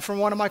pipeline from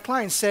one of my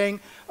clients saying,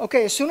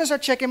 okay, as soon as I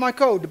check in my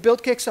code, the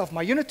build kicks off.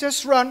 My unit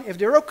tests run. If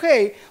they're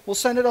okay, we'll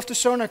send it off to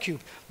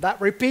SonarQube.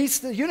 That repeats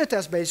the unit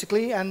test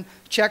basically and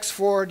checks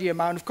for the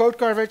amount of code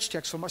coverage,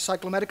 checks for my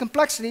cyclomatic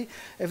complexity.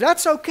 If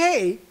that's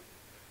okay,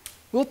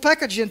 we'll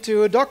package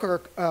into a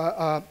Docker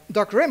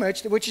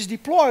image, which is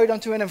deployed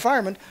onto an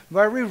environment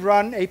where we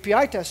run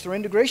API tests or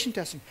integration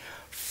testing.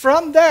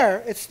 From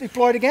there, it's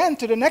deployed again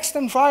to the next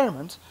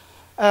environment,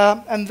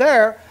 and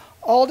there,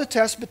 all the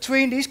tests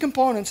between these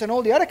components and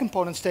all the other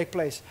components take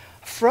place.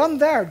 From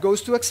there, it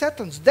goes to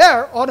acceptance.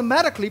 There,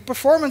 automatically,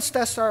 performance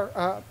tests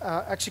are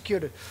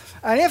executed.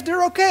 And if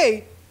they're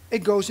okay,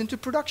 it goes into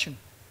production.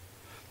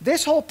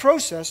 This whole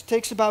process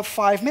takes about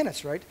 5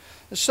 minutes, right?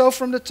 So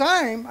from the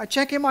time I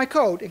check in my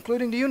code,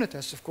 including the unit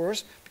tests, of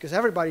course, because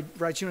everybody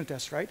writes unit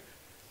tests, right?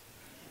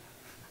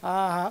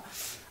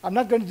 I'm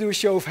not going to do a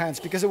show of hands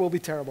because it will be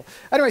terrible.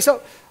 Anyway,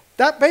 so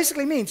that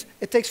basically means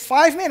it takes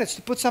 5 minutes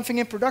to put something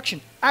in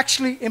production,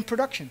 actually in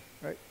production,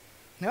 right?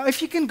 Now,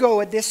 if you can go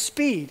at this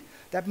speed,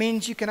 that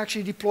means you can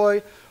actually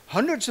deploy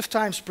hundreds of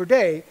times per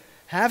day,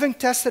 having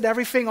tested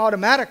everything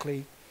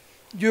automatically,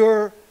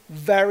 you're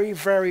very,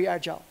 very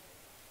agile.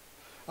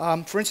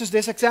 For instance,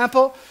 this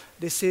example,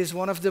 this is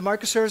one of the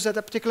microservices at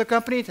a particular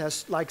company. It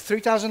has like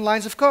 3,000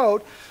 lines of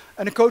code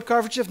and a code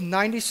coverage of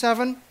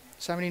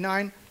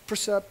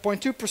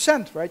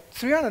 79.2%, right?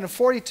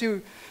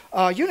 342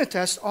 unit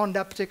tests on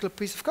that particular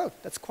piece of code.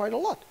 That's quite a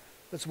lot.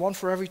 That's one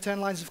for every 10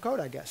 lines of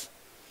code, I guess.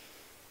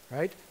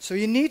 Right? So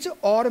you need to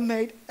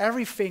automate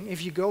everything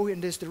if you go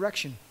in this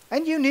direction.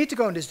 And you need to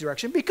go in this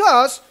direction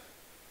because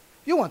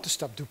you want to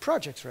stop do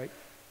projects, right?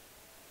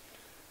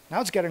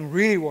 Now it's getting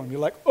really warm.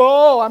 You're like,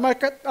 oh, I'm at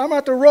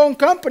the wrong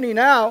company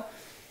now.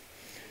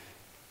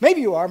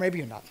 Maybe you are, maybe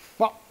you're not.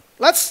 Well,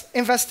 let's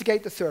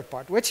investigate the third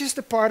part, which is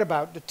the part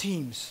about the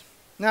teams.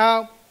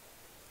 Now,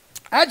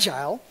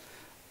 Agile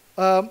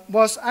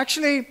was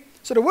actually,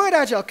 so the word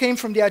Agile came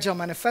from the Agile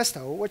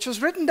Manifesto, which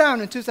was written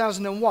down in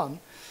 2001,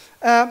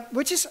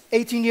 which is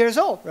 18 years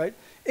old, right?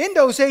 In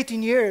those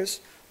 18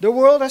 years, the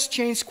world has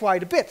changed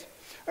quite a bit.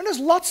 And there's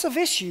lots of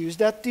issues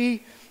that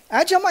the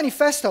Agile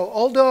Manifesto,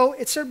 although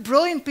it's a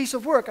brilliant piece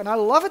of work, and I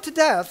love it to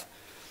death,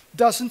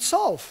 doesn't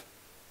solve.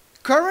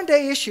 Current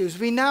day issues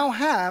we now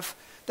have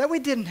that we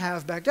didn't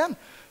have back then.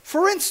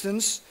 For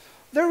instance,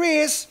 there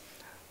is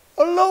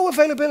a low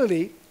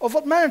availability of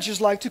what managers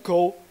like to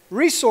call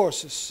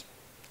resources.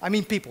 I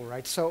mean people,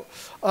 right? So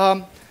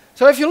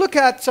if you look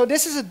at, so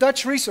this is a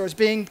Dutch resource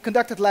being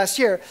conducted last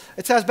year.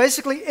 It says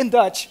basically in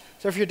Dutch,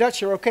 so if you're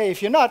Dutch, you're okay.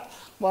 If you're not,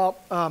 well,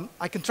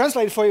 I can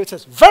translate it for you. It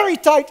says very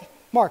tight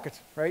market,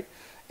 right?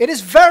 It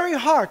is very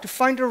hard to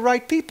find the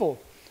right people.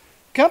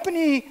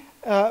 Company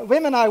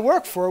women I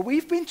work for,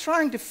 we've been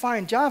trying to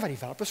find Java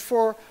developers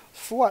for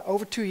what,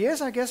 over 2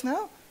 years, I guess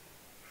now?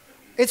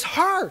 It's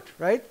hard,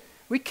 right?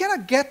 We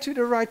cannot get to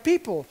the right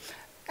people.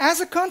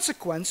 As a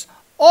consequence,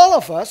 all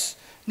of us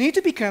need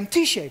to become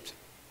T-shaped,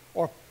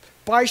 or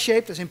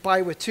pie-shaped, as in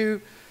pie with two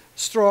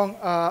strong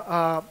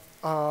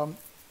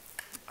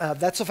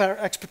That's of our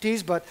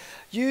expertise, but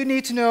you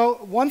need to know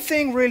one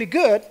thing really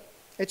good.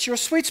 It's your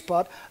sweet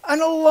spot,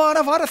 and a lot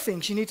of other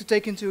things you need to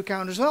take into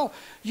account as well.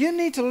 You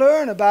need to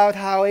learn about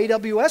how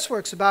AWS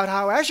works, about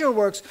how Azure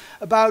works,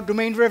 about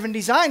domain-driven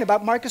design,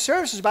 about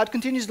microservices, about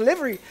continuous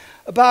delivery,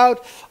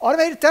 about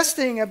automated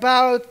testing,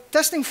 about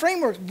testing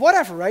frameworks,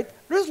 whatever, right?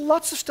 There's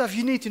lots of stuff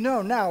you need to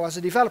know now as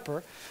a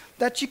developer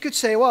that you could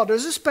say, well,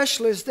 there's a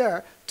specialist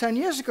there 10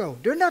 years ago.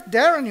 They're not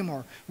there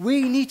anymore.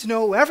 We need to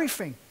know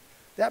everything.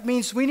 That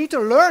means we need to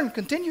learn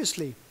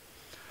continuously.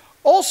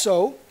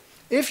 Also,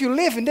 if you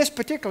live in this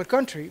particular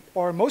country,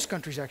 or most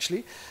countries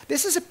actually,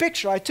 this is a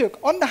picture I took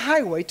on the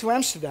highway to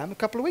Amsterdam a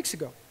couple of weeks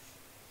ago.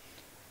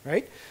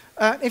 Right?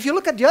 If you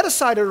look at the other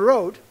side of the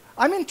road,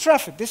 I'm in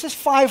traffic. This is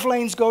 5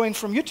 lanes going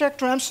from Utrecht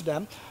to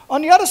Amsterdam.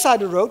 On the other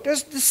side of the road,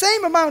 there's the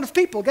same amount of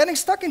people getting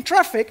stuck in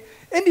traffic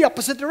in the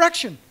opposite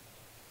direction.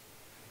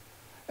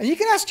 And you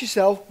can ask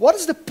yourself, what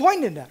is the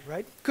point in that,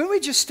 right? Couldn't we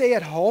just stay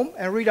at home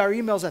and read our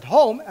emails at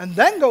home and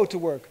then go to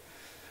work?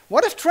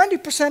 What if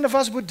 20% of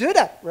us would do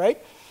that, right?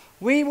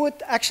 We would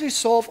actually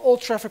solve all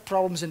traffic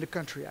problems in the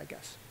country, I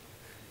guess.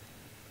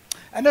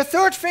 And the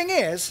third thing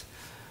is,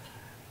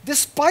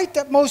 despite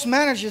that most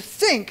managers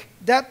think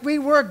that we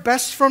work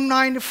best from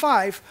 9 to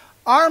 5,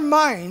 our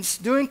minds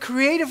doing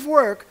creative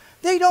work,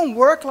 they don't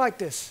work like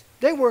this.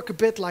 They work a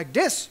bit like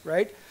this,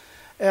 right?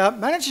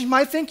 Managers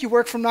might think you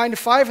work from 9 to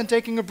 5 and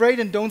taking a break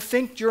and don't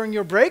think during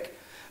your break.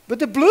 But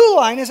the blue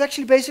line is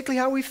actually basically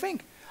how we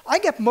think. I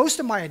get most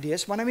of my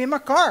ideas when I'm in my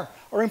car,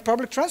 or in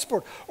public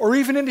transport, or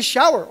even in the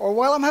shower, or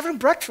while I'm having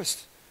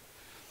breakfast.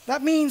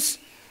 That means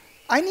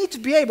I need to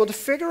be able to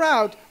figure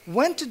out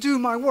when to do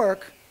my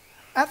work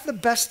at the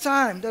best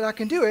time that I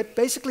can do it,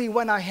 basically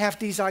when I have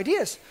these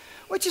ideas,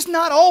 which is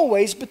not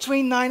always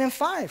between 9 and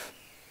 5.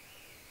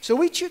 So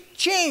we should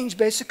change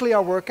basically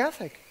our work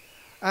ethic,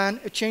 and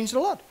it changed a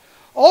lot.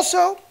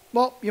 Also,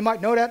 well, you might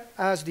know that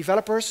as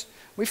developers,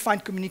 we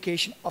find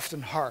communication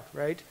often hard,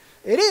 right?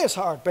 It is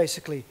hard,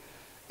 basically.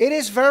 It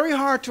is very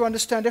hard to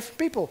understand different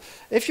people.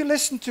 If you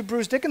listen to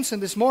Bruce Dickinson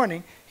this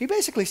morning, he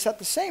basically said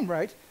the same,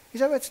 right? He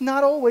said it's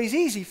not always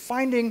easy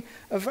finding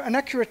an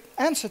accurate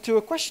answer to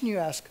a question you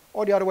ask,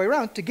 or the other way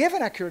around, to give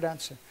an accurate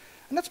answer.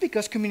 And that's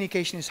because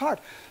communication is hard.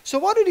 So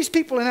what do these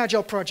people in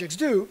Agile projects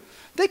do?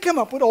 They come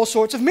up with all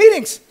sorts of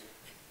meetings.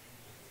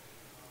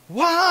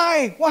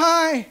 Why?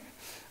 Why?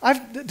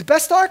 The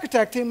best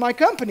architect in my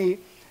company,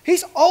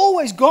 he's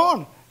always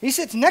gone. He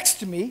sits next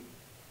to me,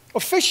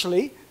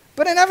 officially,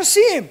 but I never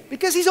see him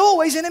because he's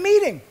always in a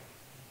meeting.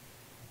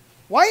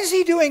 Why is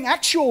he doing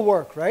actual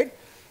work, right?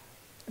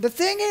 The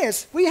thing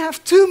is, we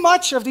have too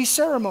much of these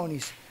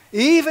ceremonies,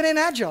 even in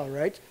Agile,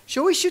 right?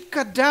 So we should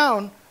cut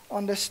down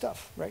on this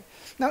stuff, right?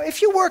 Now,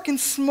 if you work in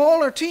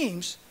smaller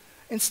teams,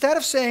 instead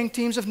of saying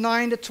teams of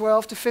 9 to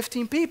 12 to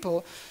 15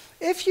 people,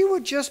 if you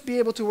would just be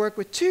able to work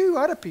with 2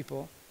 other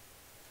people,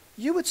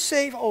 you would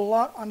save a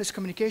lot on this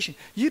communication.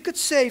 You could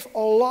save a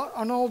lot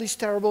on all these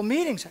terrible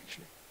meetings,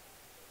 actually.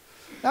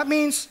 That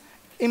means,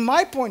 in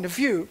my point of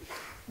view,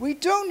 we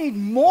don't need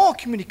more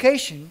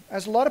communication,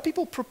 as a lot of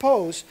people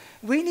propose.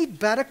 We need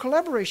better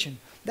collaboration.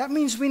 That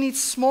means we need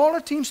smaller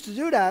teams to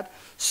do that,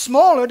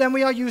 smaller than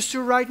we are used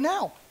to right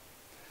now.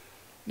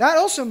 That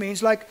also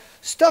means like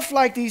stuff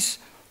like these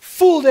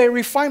full-day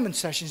refinement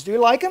sessions. Do you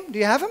like them? Do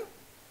you have them?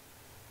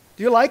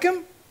 Do you like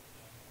them?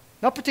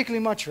 Not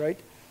particularly much, right?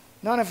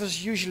 None of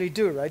us usually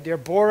do, right? They're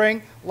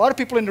boring. A lot of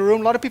people in the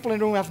room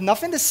have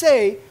nothing to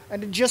say,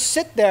 and they just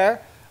sit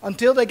there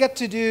until they get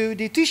to do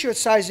the t-shirt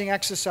sizing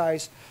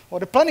exercise or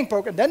the planning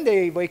program, then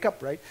they wake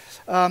up, right?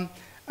 And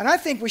I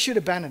think we should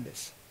abandon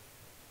this.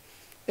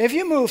 If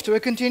you move to a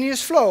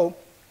continuous flow,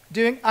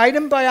 doing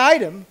item by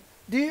item,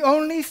 the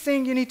only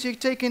thing you need to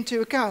take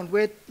into account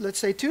with, let's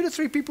say, 2 to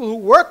 3 people who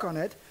work on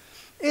it,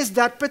 is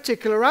that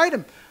particular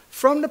item.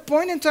 From the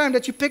point in time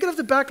that you pick it off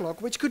the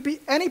backlog, which could be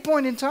any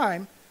point in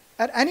time,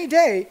 at any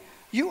day,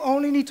 you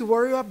only need to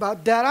worry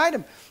about that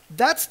item.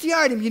 That's the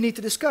item you need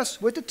to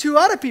discuss with the 2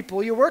 other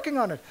people you're working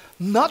on it,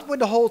 not with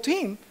the whole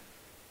team.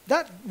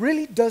 That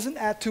really doesn't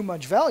add too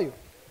much value,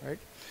 right?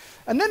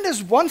 And then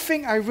there's one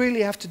thing I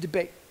really have to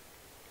debate.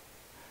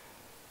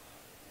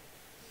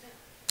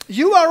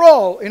 You are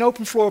all in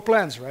open floor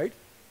plans, right?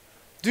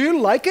 Do you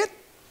like it?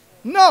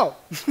 No.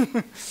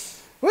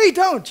 We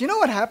don't. You know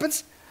what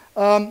happens?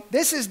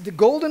 This is the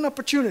golden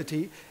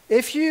opportunity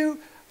if you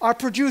are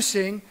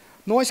producing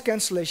noise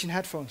cancellation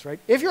headphones, right?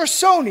 If you're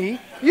Sony,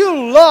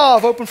 you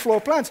love open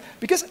floor plans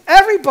because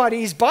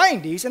everybody is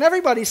buying these and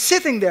everybody's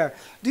sitting there.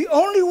 The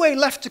only way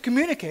left to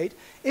communicate,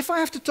 if I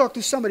have to talk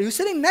to somebody who's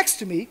sitting next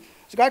to me,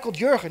 there's a guy called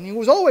Jurgen,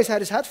 who's always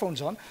had his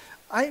headphones on,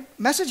 I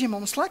message him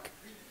on Slack.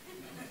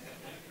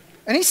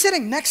 And he's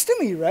sitting next to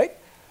me, right?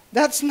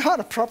 That's not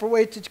a proper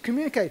way to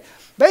communicate.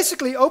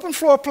 Basically, open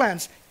floor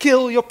plans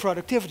kill your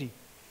productivity.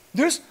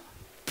 There's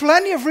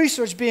plenty of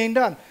research being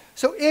done.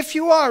 So if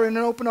you are in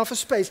an open office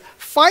space,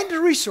 find the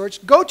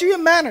research, go to your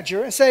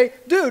manager and say,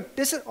 dude,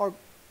 this is, or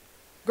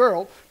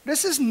girl,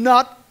 this is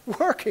not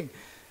working.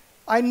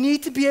 I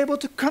need to be able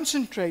to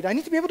concentrate. I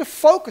need to be able to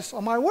focus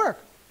on my work,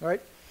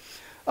 right?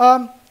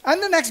 And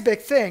the next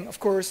big thing, of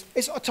course,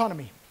 is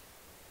autonomy.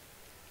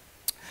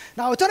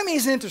 Now, autonomy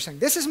is interesting.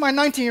 This is my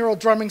 19-year-old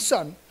drumming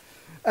son.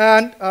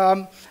 And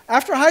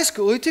after high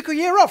school, he took a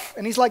year off.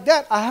 And he's like,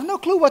 Dad, I have no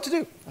clue what to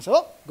do. I said,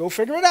 well, go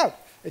figure it out.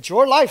 It's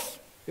your life.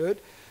 Good.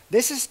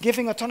 This is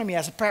giving autonomy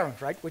as a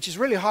parent, right? Which is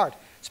really hard.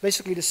 It's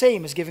basically the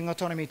same as giving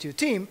autonomy to a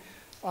team,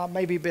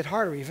 maybe a bit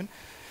harder even.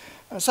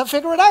 So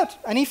figure it out.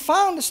 And he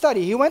found a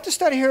study. He went to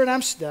study here in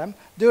Amsterdam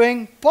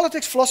doing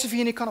politics, philosophy,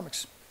 and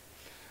economics.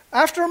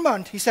 After a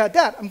month, he said,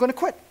 Dad, I'm going to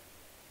quit.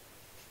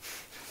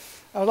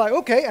 I was like,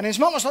 okay. And his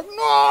mom was like,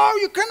 no,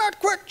 you cannot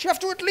quit. You have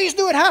to at least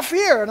do it half a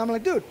year. And I'm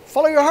like, dude,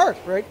 follow your heart,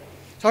 right?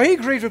 So he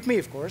agreed with me,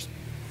 of course.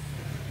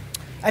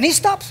 And he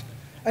stopped.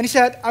 And he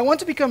said, I want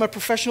to become a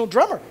professional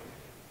drummer.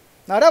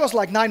 Now, that was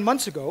like 9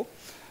 months ago.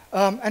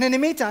 And in the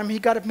meantime, he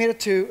got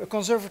admitted to a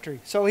conservatory.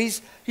 So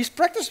he's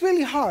practiced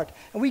really hard.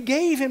 And we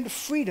gave him the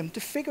freedom to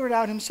figure it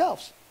out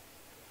himself.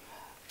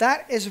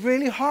 That is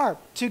really hard,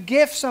 to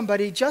give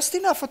somebody just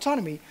enough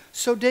autonomy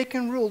so they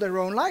can rule their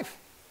own life.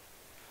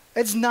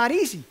 It's not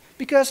easy.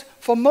 Because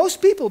for most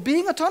people,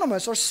 being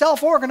autonomous or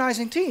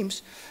self-organizing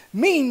teams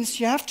means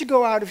you have to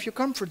go out of your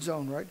comfort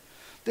zone, right?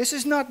 This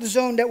is not the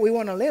zone that we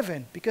want to live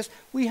in, because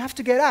we have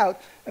to get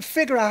out and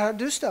figure out how to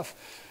do stuff.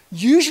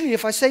 Usually,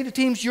 if I say to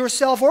teams, you're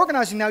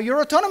self-organizing now, you're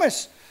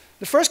autonomous,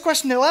 the first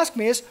question they'll ask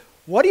me is,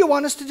 what do you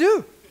want us to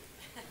do?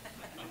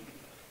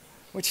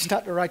 Which is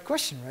not the right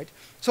question, right?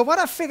 So what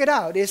I figured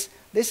out is,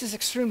 this is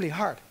extremely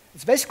hard.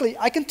 It's basically,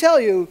 I can tell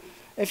you,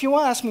 if you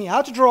want to ask me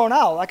how to draw an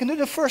owl, I can do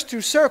the first 2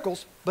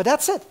 circles, but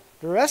that's it.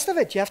 The rest of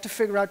it, you have to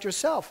figure out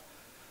yourself.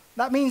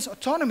 That means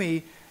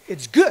autonomy,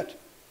 it's good,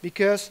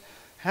 because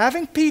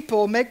having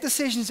people make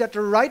decisions at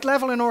the right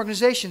level in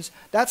organizations,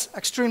 that's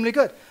extremely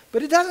good.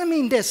 But it doesn't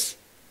mean this.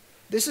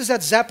 This is at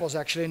Zappos,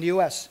 actually, in the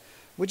US.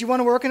 Would you want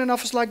to work in an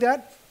office like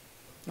that?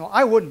 No,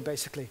 I wouldn't,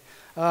 basically.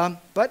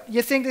 But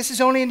you think this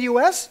is only in the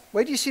US?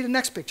 Wait till you see the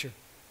next picture.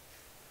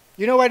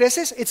 You know where this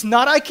is? It's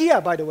not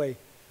IKEA, by the way.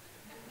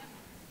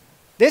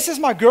 This is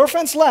my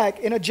girlfriend's leg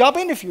in a job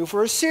interview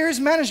for a serious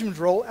management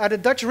role at a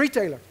Dutch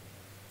retailer.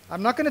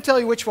 I'm not going to tell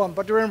you which one,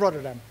 but they're in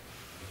Rotterdam.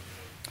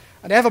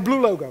 And they have a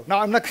blue logo. No,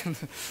 I'm not going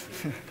to.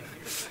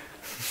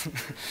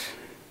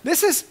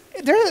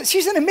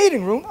 She's in a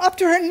meeting room, up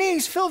to her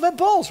knees, filled with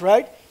balls,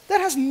 right?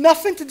 That has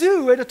nothing to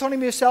do with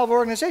autonomy of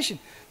self-organization.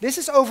 This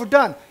is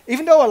overdone.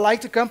 Even though I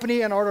like the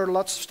company and order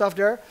lots of stuff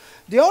there,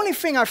 the only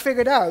thing I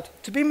figured out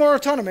to be more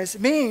autonomous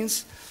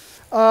means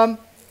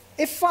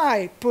if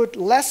I put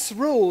less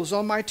rules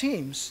on my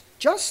teams,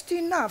 just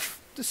enough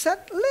to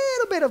set a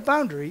little bit of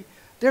boundary,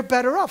 they're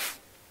better off.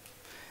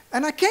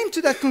 And I came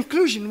to that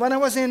conclusion when I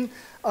was in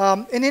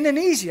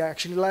Indonesia,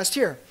 actually, last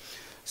year.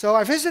 So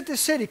I visited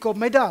this city called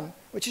Medan,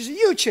 which is a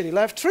huge city.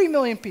 They have 3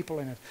 million people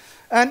in it.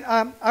 And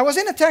I was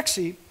in a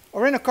taxi,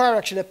 or in a car,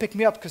 actually, that picked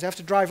me up, because I have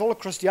to drive all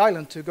across the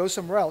island to go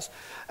somewhere else.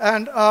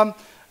 And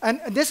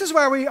this is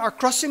where we are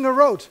crossing a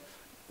road.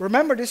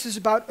 Remember, this is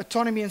about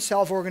autonomy and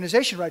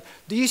self-organization, right?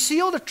 Do you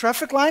see all the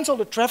traffic lines, all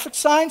the traffic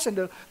signs,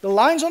 and the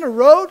lines on the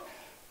road?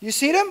 You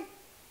see them?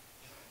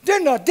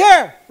 They're not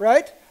there,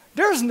 right?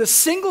 There isn't a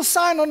single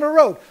sign on the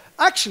road.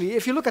 Actually,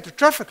 if you look at the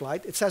traffic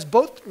light, it says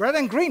both red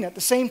and green at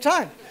the same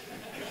time.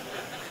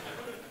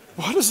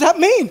 What does that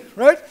mean,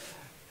 right?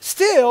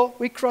 Still,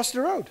 we cross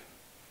the road.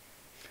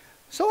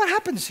 So what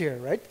happens here,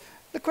 right?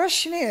 The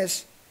question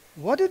is,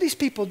 what do these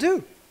people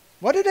do?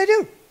 What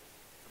do?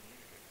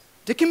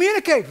 They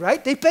communicate,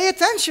 right? They pay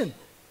attention.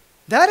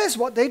 That is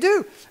what they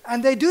do.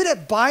 And they do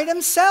that by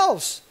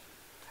themselves.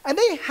 And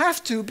they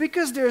have to,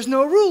 because there's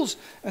no rules.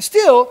 And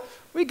still,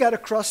 we got to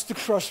cross the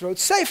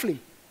crossroads safely.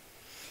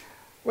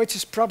 Which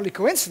is probably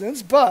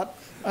coincidence, but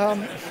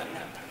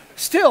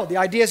still, the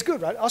idea is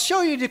good, right? I'll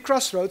show you the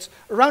crossroads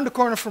around the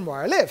corner from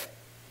where I live.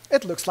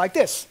 It looks like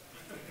this.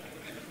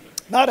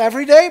 Not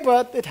every day,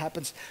 but it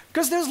happens.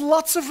 Because there's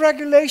lots of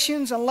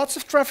regulations and lots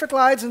of traffic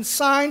lights and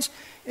signs.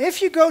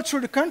 If you go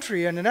through the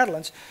country in the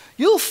Netherlands,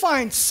 you'll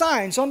find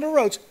signs on the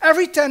roads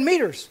every 10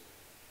 meters.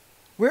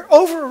 We're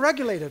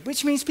over-regulated,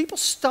 which means people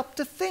stop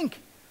to think.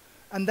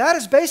 And that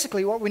is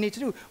basically what we need to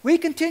do. We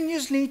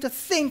continuously need to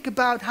think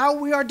about how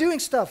we are doing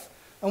stuff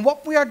and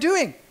what we are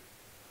doing.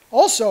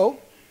 Also,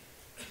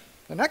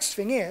 the next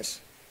thing is,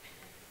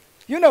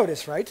 you know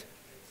this, right?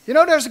 You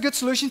know there's a good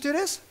solution to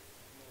this?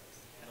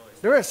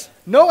 There is.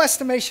 No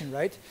estimation,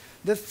 right?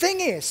 The thing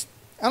is,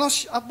 and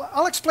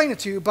I'll explain it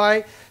to you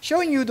by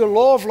showing you the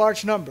law of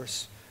large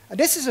numbers. And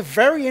this is a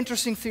very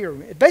interesting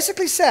theorem. It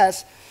basically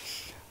says,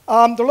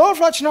 the law of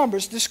large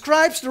numbers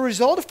describes the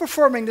result of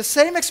performing the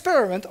same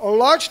experiment a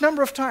large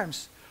number of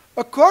times.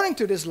 According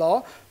to this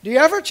law, the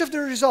average of the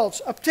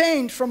results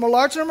obtained from a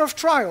large number of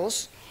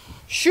trials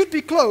should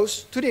be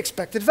close to the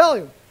expected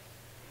value.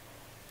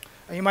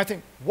 And you might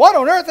think, what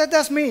on earth that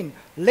does mean?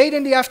 Late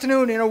in the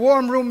afternoon in a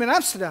warm room in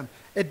Amsterdam.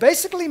 It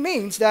basically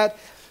means that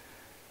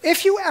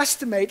if you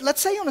estimate,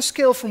 let's say on a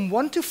scale from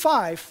 1 to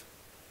 5,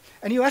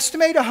 and you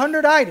estimate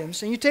 100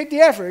 items, and you take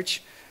the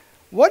average,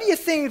 what do you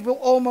think it will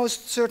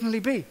almost certainly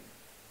be?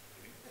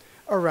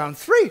 Around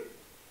 3.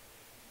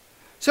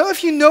 So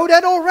if you know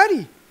that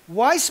already,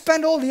 Why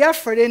spend all the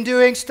effort in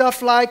doing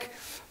stuff like,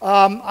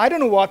 I don't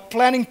know what,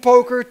 planning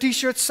poker,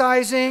 t-shirt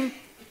sizing,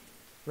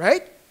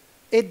 right?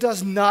 It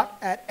does not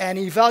add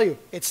any value.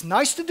 It's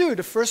nice to do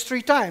the first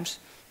 3 times,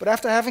 but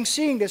after having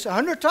seen this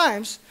 100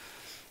 times,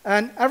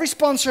 and every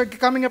sponsor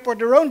coming up with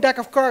their own deck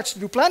of cards to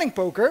do planning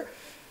poker,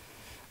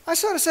 I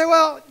sort of say,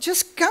 well,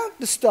 just count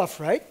the stuff,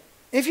 right?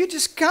 If you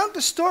just count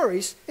the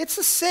stories, it's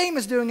the same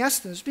as doing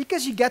estimates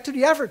because you get to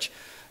the average.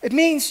 It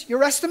means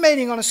you're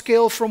estimating on a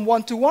scale from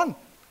 1 to 1,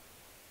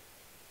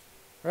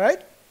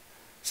 right?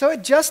 So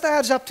it just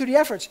adds up to the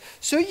average.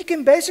 So you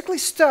can basically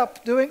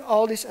stop doing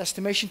all these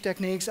estimation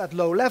techniques at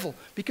low level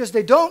because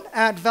they don't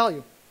add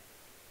value.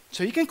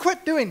 So you can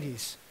quit doing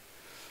these.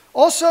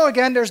 Also,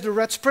 again, there's the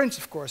red sprints,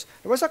 of course.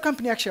 There was a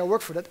company actually I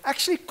worked for that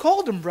actually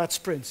called them red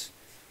sprints.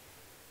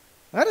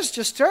 That is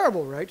just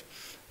terrible, right?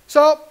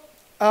 So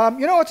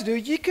you know what to do.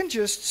 You can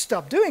just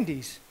stop doing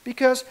these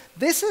because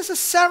this is a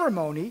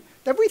ceremony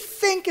that we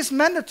think is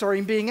mandatory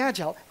in being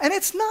agile, and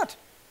it's not.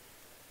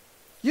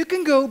 You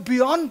can go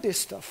beyond this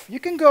stuff. You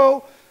can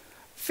go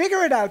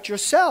figure it out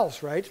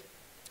yourselves, right?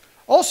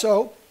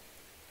 Also,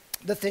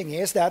 the thing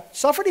is that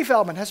software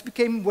development has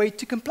become way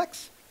too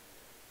complex.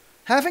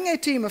 Having a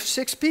team of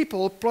 6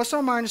 people, plus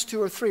or minus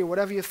 2 or 3,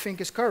 whatever you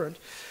think is current,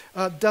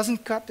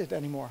 doesn't cut it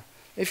anymore.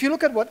 If you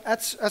look at what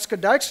Esker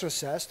Dijkstra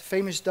says, the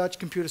famous Dutch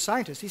computer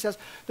scientist, he says,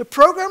 the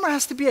programmer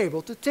has to be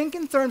able to think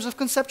in terms of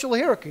conceptual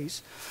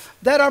hierarchies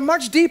that are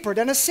much deeper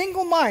than a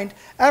single mind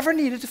ever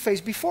needed to face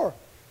before.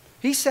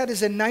 He said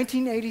this in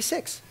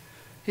 1986.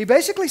 He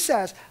basically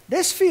says,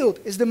 this field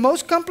is the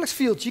most complex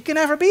field you can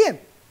ever be in.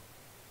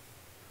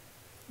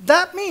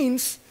 That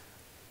means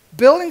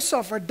building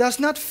software does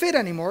not fit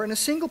anymore in a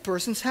single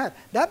person's head.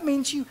 That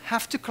means you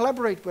have to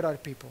collaborate with other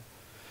people.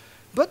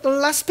 But the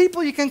less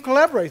people you can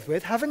collaborate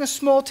with, having a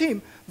small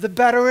team, the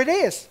better it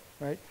is,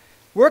 right?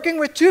 Working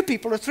with 2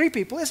 people or 3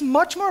 people is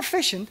much more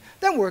efficient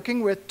than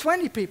working with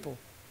 20 people.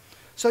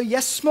 So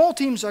yes, small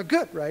teams are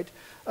good, right?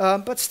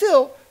 But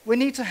still, we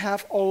need to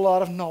have a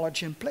lot of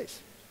knowledge in place.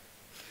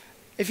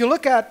 If you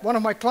look at one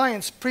of my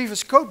clients'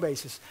 previous code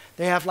bases,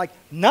 they have like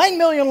 9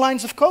 million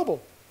lines of COBOL,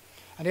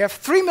 and they have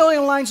 3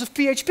 million lines of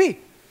PHP.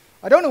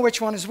 I don't know which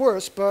one is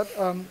worse, but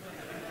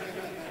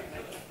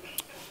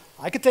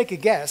I could take a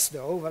guess,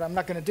 though, but I'm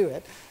not going to do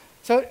it.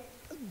 So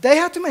they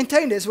had to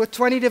maintain this with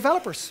 20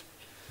 developers.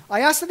 I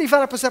asked the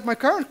developers at my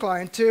current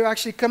client to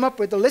actually come up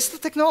with a list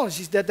of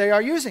technologies that they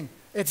are using.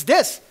 It's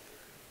this.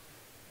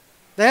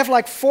 They have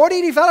like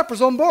 40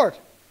 developers on board,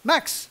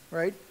 max,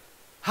 right?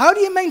 How do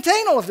you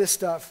maintain all of this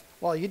stuff?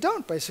 Well, you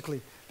don't,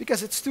 basically,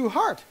 because it's too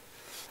hard.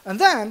 And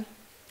then,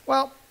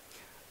 well,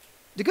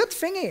 the good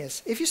thing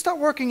is, if you start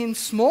working in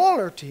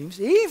smaller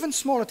teams, even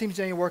smaller teams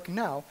than you're working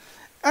now,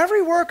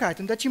 every work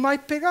item that you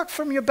might pick up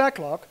from your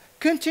backlog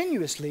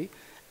continuously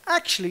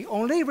actually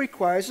only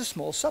requires a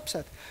small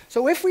subset.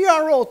 So if we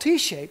are all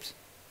T-shaped,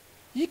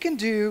 you can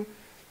do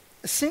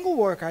a single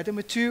work item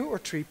with 2 or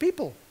 3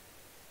 people.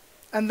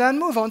 And then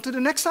move on to the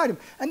next item.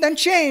 And then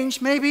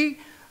change maybe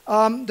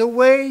the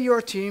way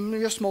your team,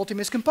 your small team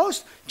is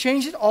composed.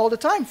 Change it all the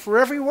time for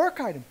every work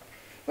item,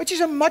 which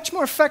is a much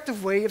more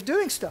effective way of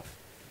doing stuff.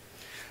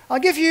 I'll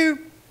give you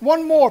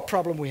one more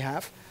problem we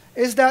have,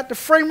 is that the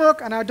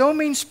framework, and I don't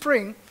mean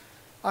Spring,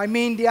 I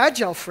mean the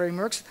Agile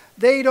frameworks,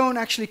 they don't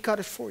actually cut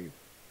it for you.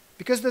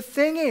 Because the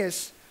thing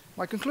is,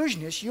 my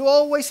conclusion is, you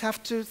always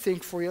have to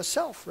think for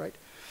yourself, right?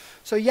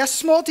 So yes,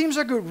 small teams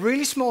are good,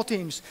 really small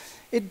teams.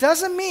 It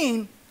doesn't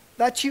mean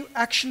that you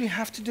actually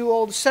have to do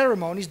all the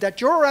ceremonies that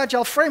your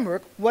Agile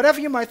framework, whatever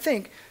you might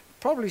think,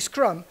 probably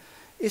Scrum,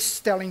 is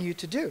telling you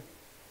to do.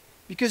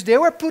 Because they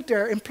were put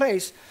there in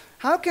place.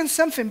 How can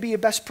something be a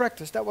best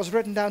practice that was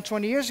written down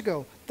 20 years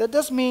ago? That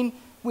doesn't mean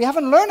we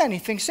haven't learned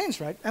anything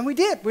since, right? And we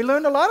did. We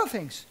learned a lot of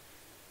things.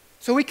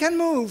 So we can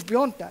move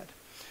beyond that.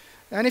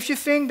 And if you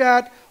think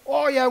that,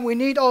 oh yeah, we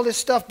need all this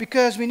stuff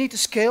because we need to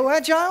scale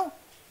Agile,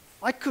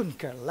 I couldn't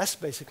care less,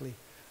 basically.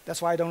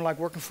 That's why I don't like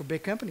working for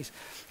big companies.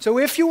 So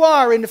if you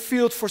are in the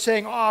field for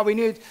saying, oh, we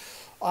need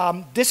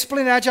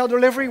disciplined Agile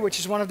delivery, which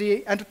is one of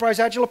the enterprise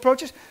Agile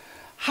approaches,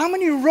 how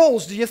many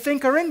roles do you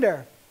think are in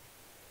there?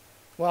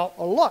 Well,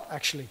 a lot,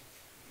 actually.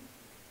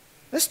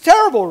 That's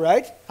terrible,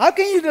 right? How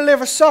can you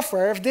deliver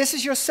software if this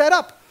is your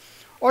setup?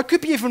 Or it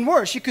could be even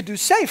worse. You could do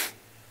safe.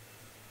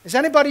 Is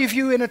anybody of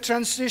you in a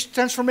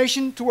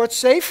transformation towards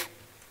safe?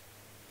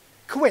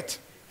 Quit.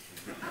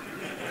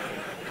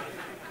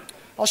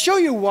 I'll show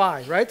you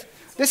why, right?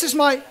 This is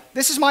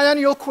my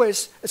annual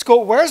quiz. It's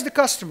called Where's the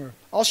Customer?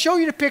 I'll show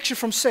you the picture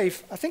from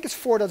safe. I think it's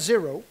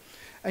 4.0.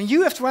 And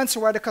you have to answer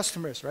where the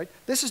customer is, right?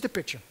 This is the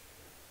picture.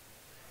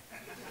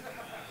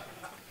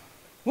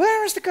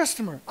 Where is the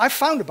customer? I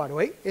found it, by the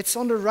way. It's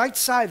on the right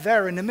side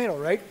there in the middle,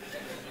 right?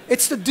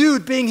 It's the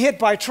dude being hit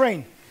by a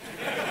train.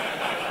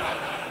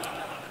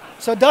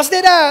 So does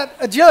it add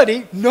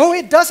agility? No,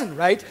 it doesn't,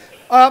 right?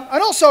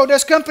 And also,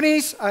 there's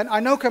companies, and I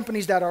know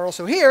companies that are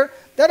also here,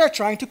 that are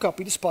trying to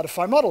copy the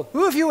Spotify model.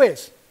 Who of you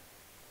is?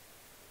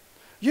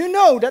 You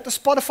know that the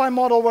Spotify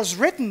model was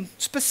written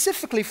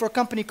specifically for a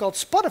company called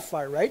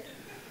Spotify, right?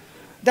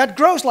 that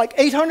grows like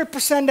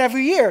 800%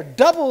 every year,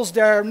 doubles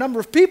their number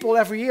of people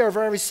every year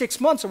or every 6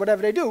 months or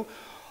whatever they do.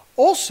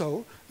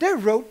 Also, they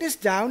wrote this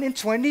down in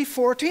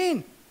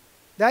 2014.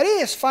 That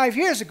is 5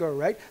 years ago,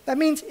 right? That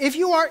means if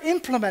you are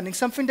implementing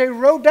something they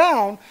wrote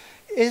down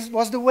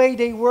was the way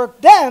they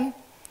worked then,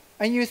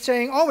 and you're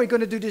saying, oh, we're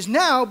going to do this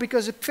now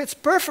because it fits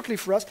perfectly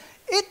for us,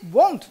 it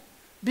won't.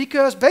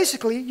 Because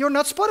basically, you're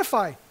not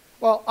Spotify.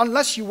 Well,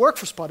 unless you work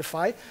for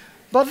Spotify.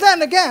 But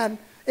then again,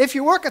 if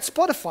you work at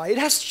Spotify, it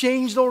has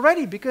changed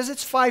already because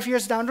it's 5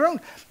 years down the road.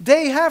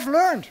 They have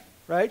learned,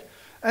 right?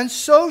 And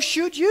so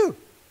should you.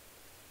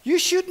 You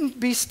shouldn't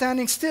be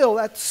standing still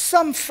at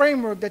some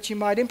framework that you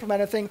might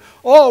implement and think,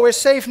 oh, we're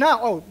safe now.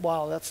 Oh,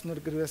 wow, that's not a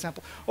good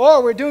example.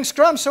 Oh, we're doing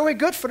Scrum, so we're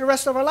good for the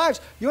rest of our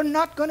lives. You're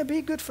not going to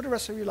be good for the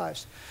rest of your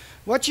lives.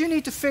 What you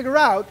need to figure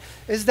out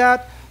is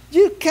that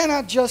you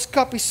cannot just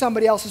copy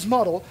somebody else's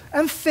model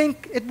and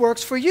think it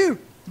works for you.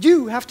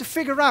 You have to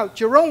figure out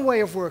your own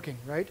way of working,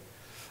 right?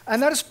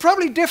 And that is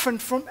probably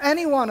different from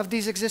any one of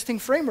these existing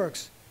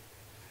frameworks.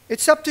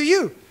 It's up to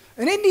you.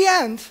 And in the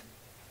end,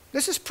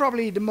 this is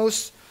probably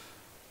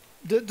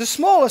the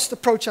smallest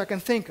approach I can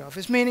think of,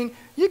 is meaning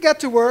you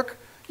get to work,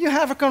 you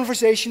have a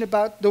conversation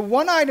about the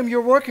one item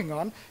you're working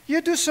on,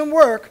 you do some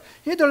work,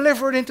 you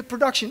deliver it into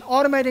production,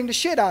 automating the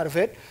shit out of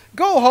it,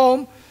 go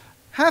home,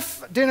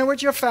 have dinner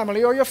with your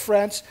family or your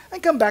friends,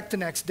 and come back the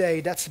next day.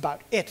 That's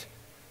about it,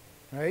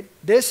 right?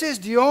 This is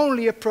the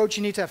only approach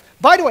you need to have.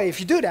 By the way, if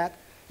you do that,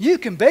 you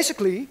can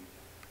basically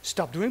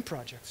stop doing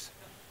projects.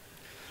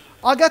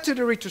 I'll get to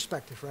the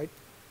retrospective, right?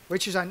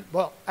 Which is,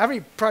 well,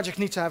 every project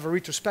needs to have a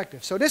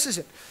retrospective, so this is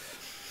it.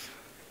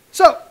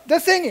 So, the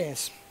thing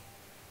is,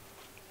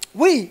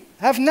 we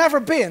have never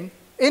been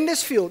in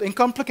this field in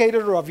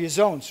complicated or obvious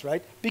zones,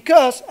 right?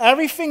 Because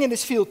everything in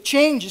this field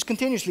changes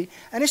continuously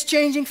and is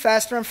changing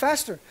faster and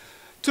faster.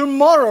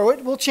 Tomorrow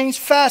it will change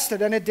faster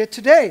than it did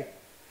today.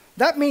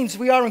 That means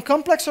we are in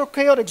complex or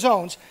chaotic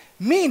zones,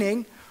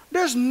 meaning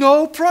there's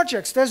no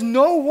projects, there's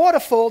no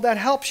waterfall that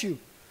helps you.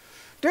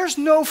 There's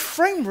no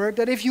framework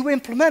that if you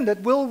implement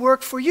it will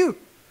work for you.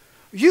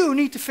 You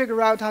need to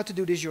figure out how to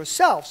do this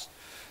yourselves.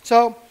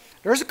 So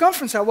there's a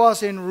conference I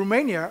was in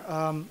Romania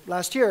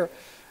last year,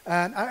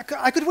 and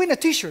I could win a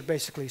t-shirt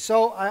basically.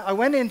 So I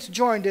went in to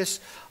join this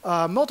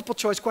multiple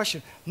choice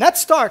question. Ned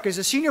Stark is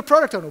a senior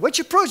product owner. Which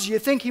approach do you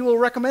think he will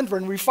recommend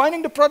when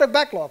refining the product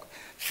backlog?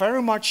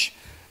 Very much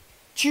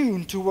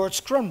tuned towards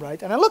Scrum,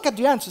 right? And I look at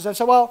the answers and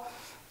say, well,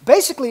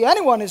 basically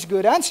anyone is a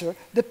good answer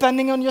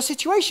depending on your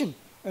situation.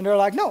 And they're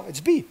like, no, it's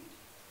B.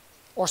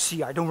 Or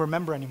C, I don't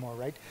remember anymore,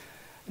 right?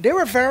 They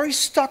were very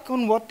stuck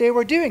on what they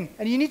were doing,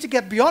 and you need to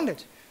get beyond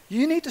it.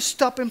 You need to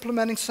stop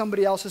implementing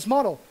somebody else's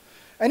model.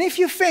 And if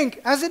you think,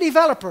 as a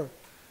developer,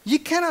 you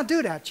cannot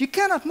do that. You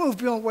cannot move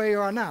beyond where you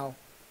are now,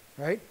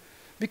 right?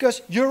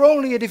 Because you're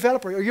only a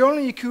developer, or you're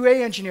only a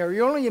QA engineer, or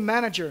you're only a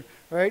manager,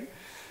 right?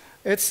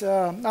 It's,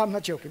 no, I'm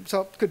not joking,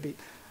 so it could be.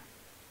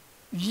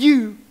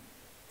 You,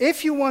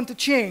 if you want to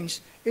change,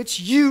 it's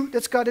you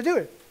that's got to do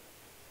it.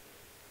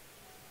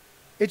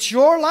 It's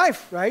your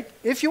life, right?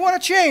 If you want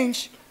to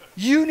change,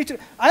 you need to.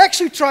 I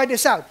actually tried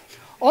this out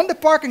on the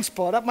parking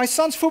spot at my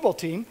son's football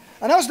team,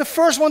 and I was the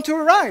first one to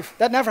arrive.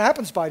 That never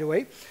happens, by the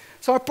way.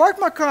 So I parked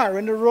my car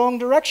in the wrong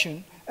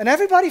direction, and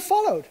everybody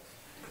followed,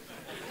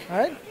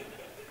 right?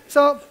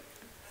 So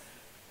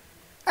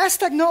as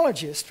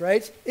technologists,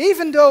 right,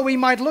 even though we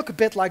might look a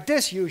bit like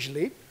this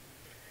usually,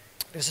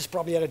 this is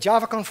probably at a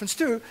Java conference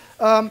too,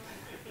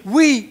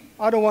 we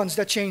are the ones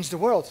that change the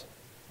world,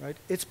 right?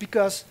 It's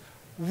because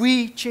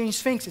we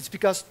change things. It's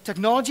because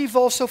technology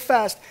evolves so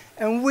fast,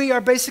 and we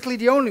are basically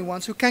the only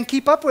ones who can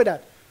keep up with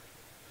that.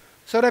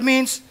 So that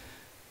means,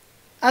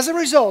 as a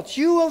result,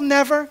 you will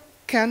never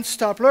can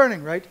stop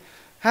learning, right?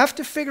 Have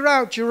to figure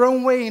out your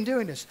own way in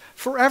doing this.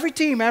 For every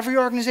team, every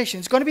organization,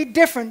 it's going to be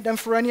different than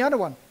for any other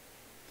one.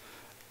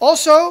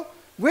 Also,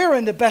 we're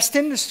in the best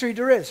industry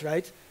there is,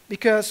 right?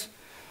 Because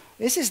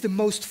this is the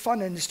most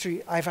fun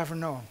industry I've ever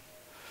known.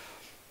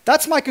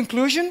 That's my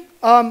conclusion.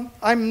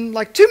 I'm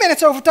like 2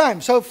 minutes over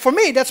time. So for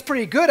me, that's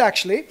pretty good,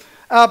 actually.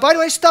 By the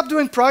way, stop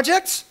doing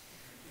projects.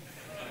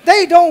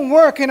 They don't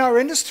work in our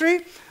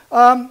industry.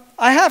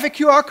 I have a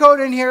QR code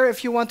in here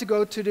if you want to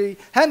go to the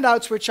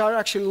handouts, which are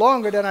actually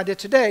longer than I did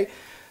today.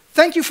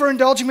 Thank you for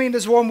indulging me in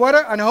this warm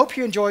weather, and I hope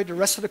you enjoyed the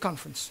rest of the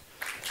conference.